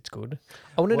thinks it's good.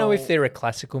 I want to know if they're a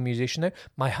classical musician, though.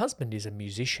 My husband is a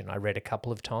musician, I read a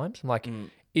couple of times. I'm like,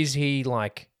 is he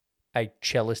like a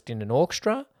cellist in an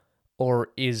orchestra or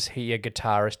is he a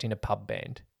guitarist in a pub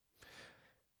band?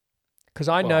 Because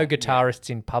I know guitarists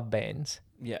in pub bands.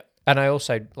 Yeah. And I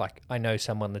also, I know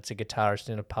someone that's a guitarist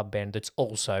in a pub band that's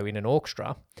also in an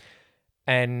orchestra.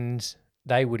 And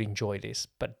they would enjoy this.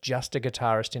 But just a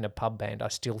guitarist in a pub band, I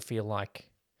still feel like...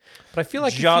 But I feel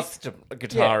like... Just a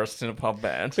guitarist in a pub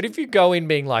band. But if you go in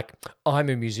being like, I'm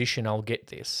a musician, I'll get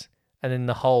this. And then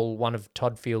one of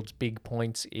Todd Field's big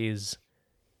points is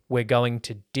we're going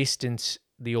to distance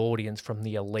the audience from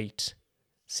the elite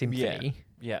symphony.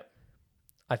 Yeah.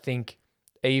 I think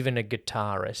even a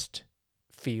guitarist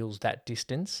feels that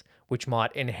distance, which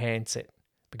might enhance it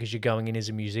because you're going in as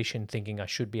a musician thinking I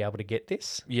should be able to get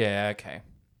this. Yeah, okay.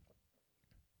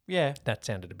 Yeah. That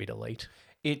sounded a bit elite.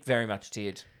 It very much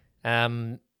did.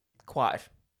 Quite.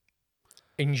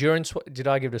 Endurance, did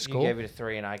I give it a score? You gave it a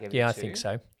 3 and I gave it a 2. Yeah, I think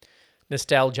so.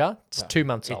 Nostalgia, it's 2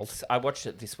 months old. I watched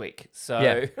it this week, so...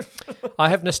 Yeah. I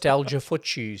have nostalgia for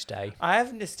Tuesday. I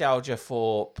have nostalgia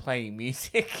for playing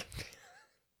music.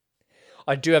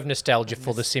 I do have nostalgia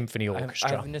for the symphony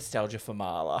orchestra. I have nostalgia for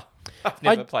Mahler. I've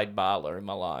never played Mahler in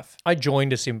my life. I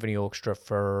joined a symphony orchestra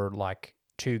for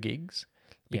 2 gigs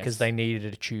because they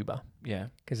needed a tuba. Yeah.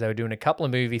 Because they were doing a couple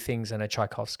of movie things and a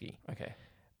Tchaikovsky. Okay.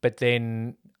 But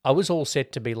then I was all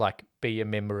set to be a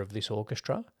member of this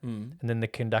orchestra. And then the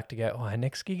conductor go, our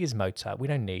next gig is Mozart. We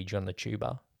don't need you on the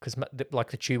tuba. Because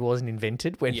the tuba wasn't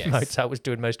invented when Mozart was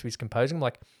doing most of his composing. I'm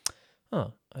like,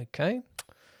 oh, okay.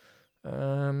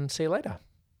 See you later.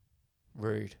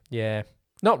 Rude. Yeah.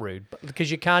 Not rude, but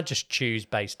because you can't just choose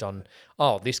based on,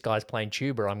 this guy's playing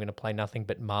tuba, I'm going to play nothing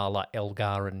but Mahler,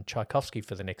 Elgar, and Tchaikovsky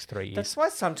for the next 3 years. That's why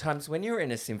sometimes when you're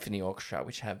in a symphony orchestra,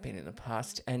 which have been in the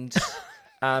past, and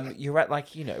you're at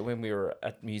when we were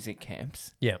at music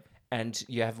camps, yeah, and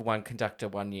you have one conductor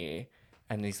one year,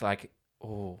 and he's like,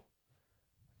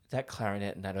 that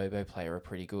clarinet and that oboe player are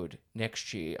pretty good.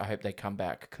 Next year, I hope they come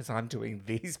back because I'm doing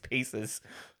these pieces.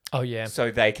 Oh, yeah. So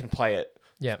they can play it.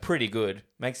 Yeah. Pretty good.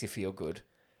 Makes you feel good.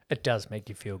 It does make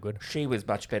you feel good. She was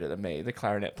much better than me, the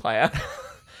clarinet player.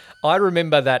 I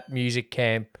remember that music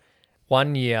camp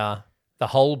one year, the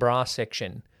whole brass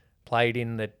section played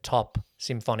in the top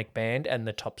symphonic band and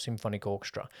the top symphonic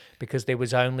orchestra because there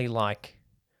was only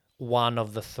one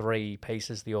of the 3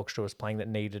 pieces the orchestra was playing that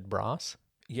needed brass.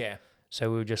 Yeah.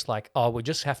 So we were just like, we'll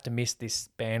just have to miss this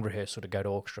band rehearsal to go to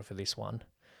orchestra for this one.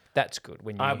 That's good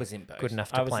when I was in both. Good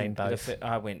enough to play in both.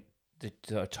 I went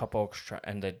the top orchestra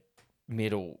and the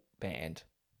middle band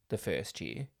the first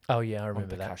year. Oh, yeah, I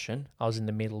remember that. Percussion. I was in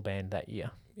the middle band that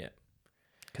year. Yeah.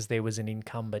 Because there was an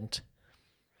incumbent.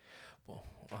 Well,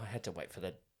 I had to wait for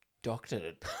the doctor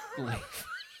to leave.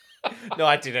 No,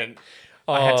 I didn't.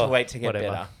 I had to wait to get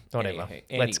better. Whatever. Anyway.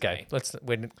 Let's go. This is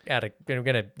going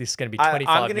to be 25 minutes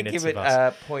I'm going to give it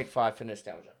a 0.5 for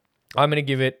nostalgia. I'm going to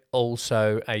give it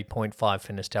also a 0.5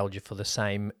 for nostalgia for the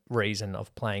same reason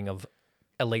of playing of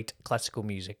elite classical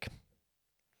music.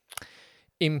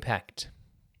 Impact.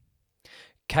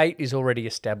 Kate is already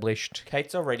established.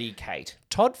 Kate's already Kate.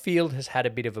 Todd Field has had a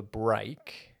bit of a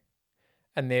break.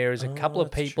 And there is a couple of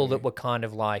people that were kind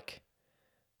of like,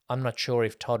 I'm not sure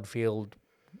if Todd Field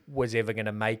was ever going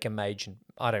to make a major,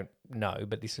 I don't know,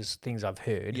 but this is things I've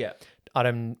heard. Yeah.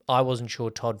 I wasn't sure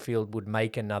Todd Field would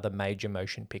make another major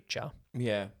motion picture.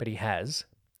 Yeah. But he has.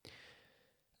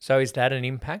 So is that an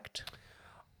impact?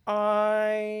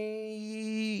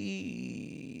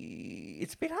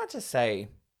 It's a bit hard to say.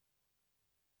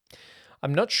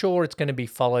 I'm not sure it's going to be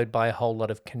followed by a whole lot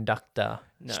of conductor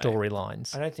No.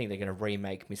 storylines. I don't think they're going to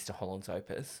remake Mr. Holland's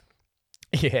Opus.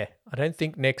 Yeah, I don't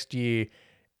think next year,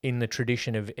 in the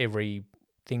tradition of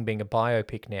everything being a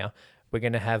biopic now, we're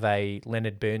going to have a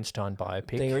Leonard Bernstein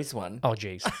biopic. There is one. Oh,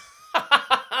 geez.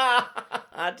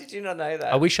 Did you not know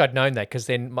that? I wish I'd known that, because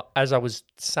then as I was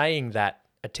saying that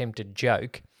attempted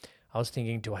joke, I was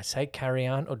thinking, do I say Carry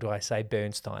On or do I say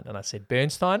Bernstein? And I said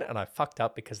Bernstein, and I fucked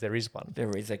up because there is one.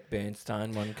 There is a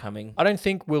Bernstein one coming. I don't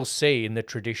think we'll see in the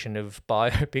tradition of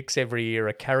biopics every year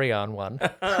a Carry On one.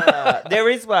 There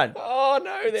is one. Oh,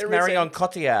 no, It's there Marion isn't.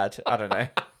 Cotillard. I don't know.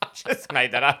 Just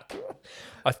made that up.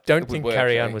 I don't would think work,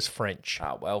 Carry On though. was French.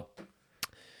 Oh, well.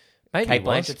 Maybe Kate it was.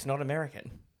 Blanchett's not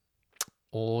American.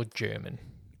 Or German.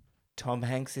 Tom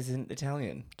Hanks isn't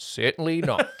Italian. Certainly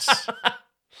not.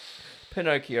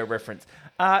 Pinocchio reference.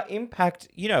 Impact,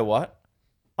 you know what?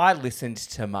 I listened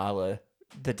to Marla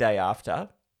the day after.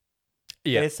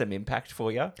 Yeah. There's some impact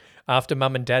for you. After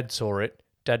Mum and Dad saw it,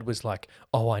 Dad was like,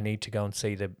 oh, I need to go and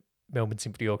see the Melbourne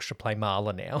Symphony Orchestra play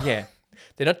Marla now. Yeah.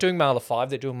 They're not doing Marla 5,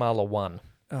 they're doing Marla 1.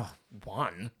 Oh,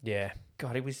 one? Yeah.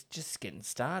 God, he was just getting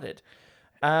started.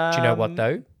 Do you know what,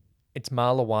 though? It's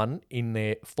Marla 1 in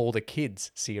their For the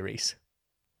Kids series.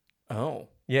 Oh,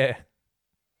 Yeah.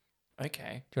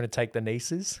 okay. Do you want to take the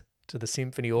nieces to the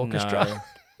symphony orchestra?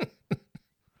 No.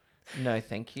 No,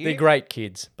 thank you. They're great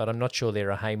kids, but I'm not sure they're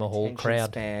a Hamer Hall Attention crowd.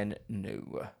 Span,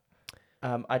 no.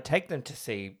 I'd take them to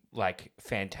see, like,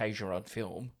 Fantasia on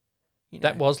film. You know.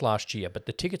 That was last year, but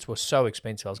the tickets were so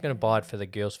expensive. I was going to buy it for the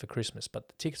girls for Christmas, but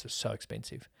the tickets were so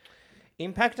expensive.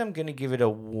 Impact, I'm going to give it a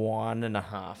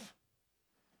 1.5. I'm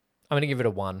going to give it a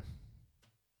 1.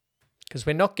 Because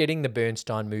we're not getting the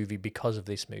Bernstein movie because of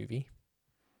this movie.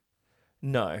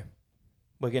 No.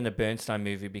 We're getting a Bernstein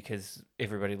movie because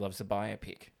everybody loves a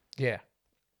biopic. Yeah.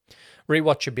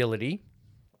 Rewatchability.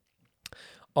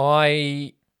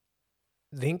 I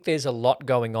think there's a lot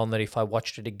going on that if I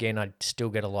watched it again, I'd still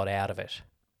get a lot out of it.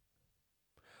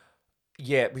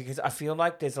 Yeah, because I feel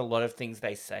like there's a lot of things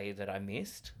they say that I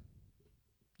missed.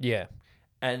 Yeah.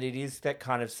 And it is that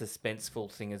kind of suspenseful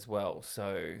thing as well.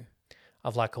 So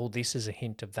Of like, oh, this is a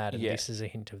hint of that and Yeah. this is a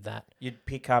hint of that. you'd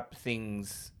pick up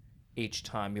things each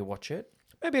time you watch it.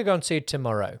 Maybe I'll go and see it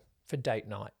tomorrow for date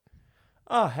night.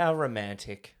 Oh, how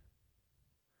romantic.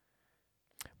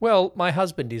 Well, my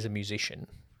husband is a musician.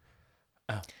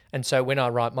 Oh. And so when I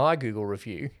write my Google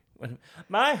review,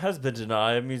 My husband and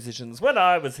I are musicians. When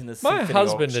I was in the my symphony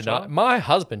husband orchestra, my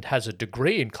husband has a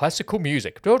degree in classical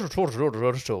music.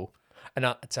 And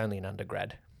it's only an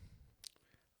undergrad.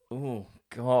 Oh,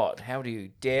 God. How do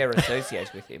you dare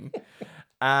associate with him?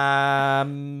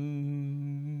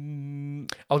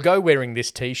 I'll go wearing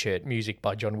this T-shirt, music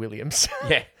by John Williams.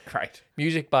 Yeah, great.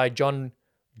 Music by John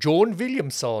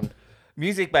Williamson.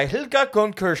 Music by Hilka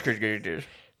Konkurskirgir.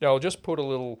 No, I'll just put a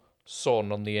little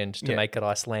son on the end to Yeah. make it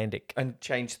Icelandic. And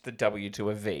change the W to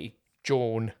a V.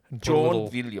 John. And put a John little,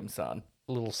 Williamson.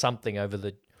 little something over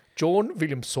the... John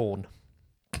Williamson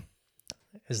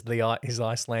is his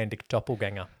Icelandic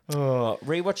doppelganger. Oh,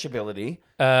 rewatchability.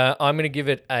 I'm going to give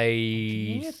it a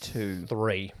Yeah, 2.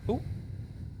 3.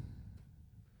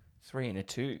 3 and a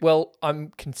 2. Well,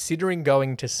 I'm considering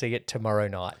going to see it tomorrow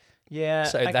night. Yeah,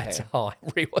 So okay. that's a high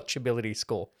rewatchability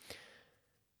score.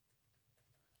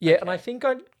 Yeah, and I think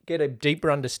I'd get a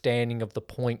deeper understanding of the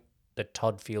point that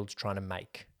Todd Field's trying to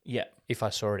make Yeah, if I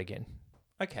saw it again.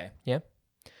 okay. Yeah.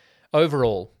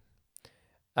 Overall,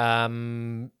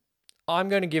 I'm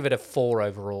going to give it a 4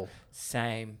 overall.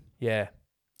 Same. Yeah.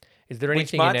 Is there Which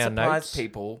anything might in our surprise notes?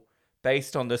 people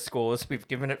based on the scores we've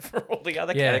given it for all the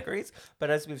other Yeah. categories. But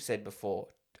as we've said before,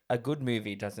 a good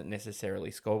movie doesn't necessarily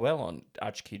score well on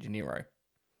Archie De Niro.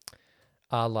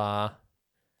 A la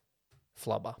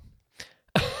Flubber.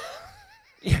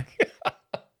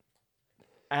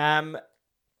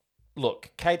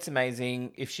 Look, Kate's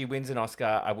amazing. If she wins an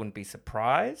Oscar, I wouldn't be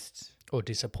surprised Or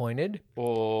disappointed?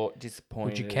 or disappointed.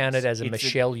 Would you count it as a It's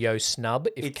Michelle Yeoh snub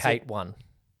if it's Kate won?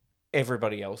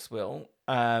 everybody else will.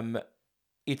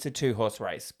 It's a 2-horse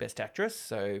race, Best Actress,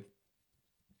 so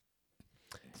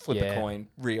flip a Yeah. coin,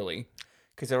 really.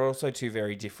 Because they're also 2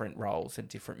 very different roles and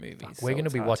different movies. We're so going to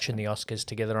it's be hard watching the Oscars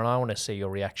together, and I want to see your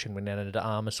reaction when Anna de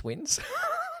Armas wins.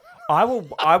 I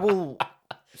will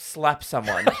slap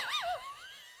someone.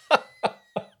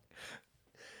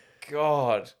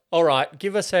 God. All right,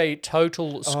 give us a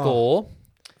total score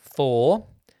for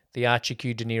the Archie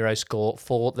Q De Niro score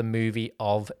for the movie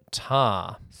of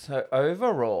Tar. So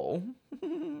overall,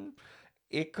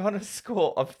 it got a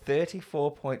score of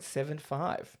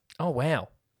 34.75. Oh, wow.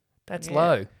 That's Yeah.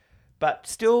 low. But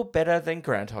still better than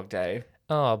Groundhog Day.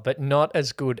 Oh, but not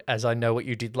as good as I Know What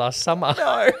You Did Last Summer.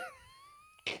 No.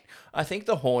 I think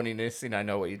the horniness in I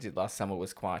Know What You Did Last Summer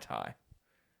was quite high.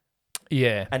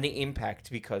 Yeah. And the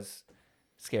impact because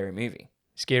scary movie.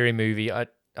 Scary movie. I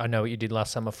Know What You Did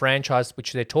Last Summer franchise,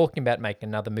 which they're talking about making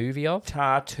another movie of.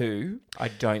 Tar 2, I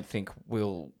don't think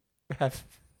will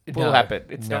happen.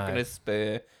 It's not No. going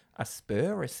to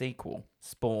spur a sequel.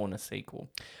 Spawn a sequel.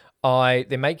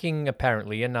 They're making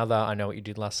apparently another I Know What You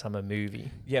Did Last Summer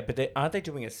movie. Yeah, but aren't they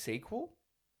doing a sequel?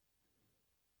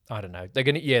 I don't know. They're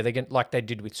gonna like they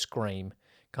did with Scream,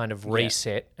 kind of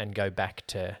reset and go back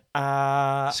to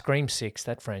Scream 6.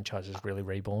 That franchise is really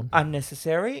reborn.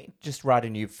 Unnecessary. Just write a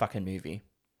new fucking movie.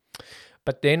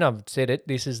 But then I've said it,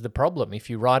 this is the problem. If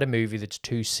you write a movie that's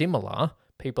too similar,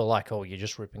 people are like, oh, you're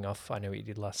just ripping off I Know What You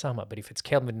Did Last Summer. But if it's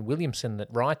Kelvin Williamson that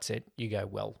writes it, you go,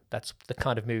 well, that's the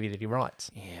kind of movie that he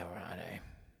writes. Yeah, righto.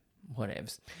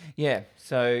 Whatevs. Yeah,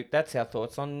 so that's our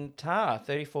thoughts on Tar.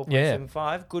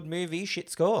 34.75. Good movie, shit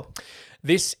score.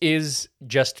 This is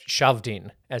just shoved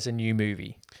in as a new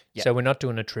movie. Yep. So we're not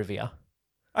doing a trivia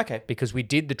Okay. because we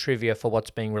did the trivia for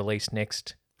what's being released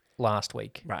next last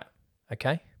week. Right.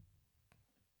 Okay?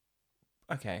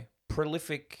 Okay.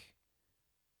 Prolific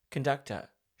conductor.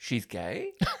 She's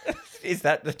gay? Is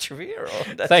that the trivia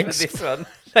or that's Thanks. for this one?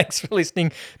 Thanks for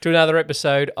listening to another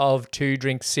episode of Two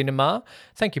Drink Cinema.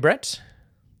 Thank you, Brett.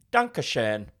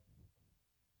 Dankeschön.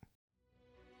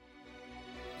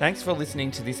 Thanks for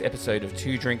listening to this episode of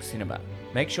Two Drink Cinema.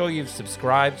 Make sure you've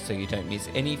subscribed so you don't miss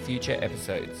any future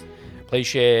episodes. Please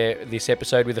share this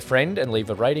episode with a friend and leave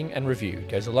a rating and review. It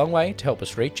goes a long way to help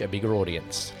us reach a bigger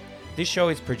audience. This show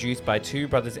is produced by Two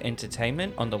Brothers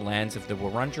Entertainment on the lands of the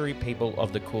Wurundjeri people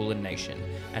of the Kulin Nation,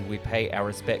 and we pay our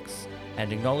respects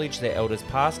and acknowledge their elders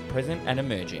past, present and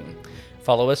emerging.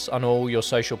 Follow us on all your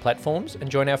social platforms and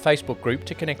join our Facebook group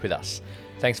to connect with us.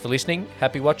 Thanks for listening,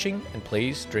 happy watching, and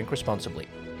please drink responsibly.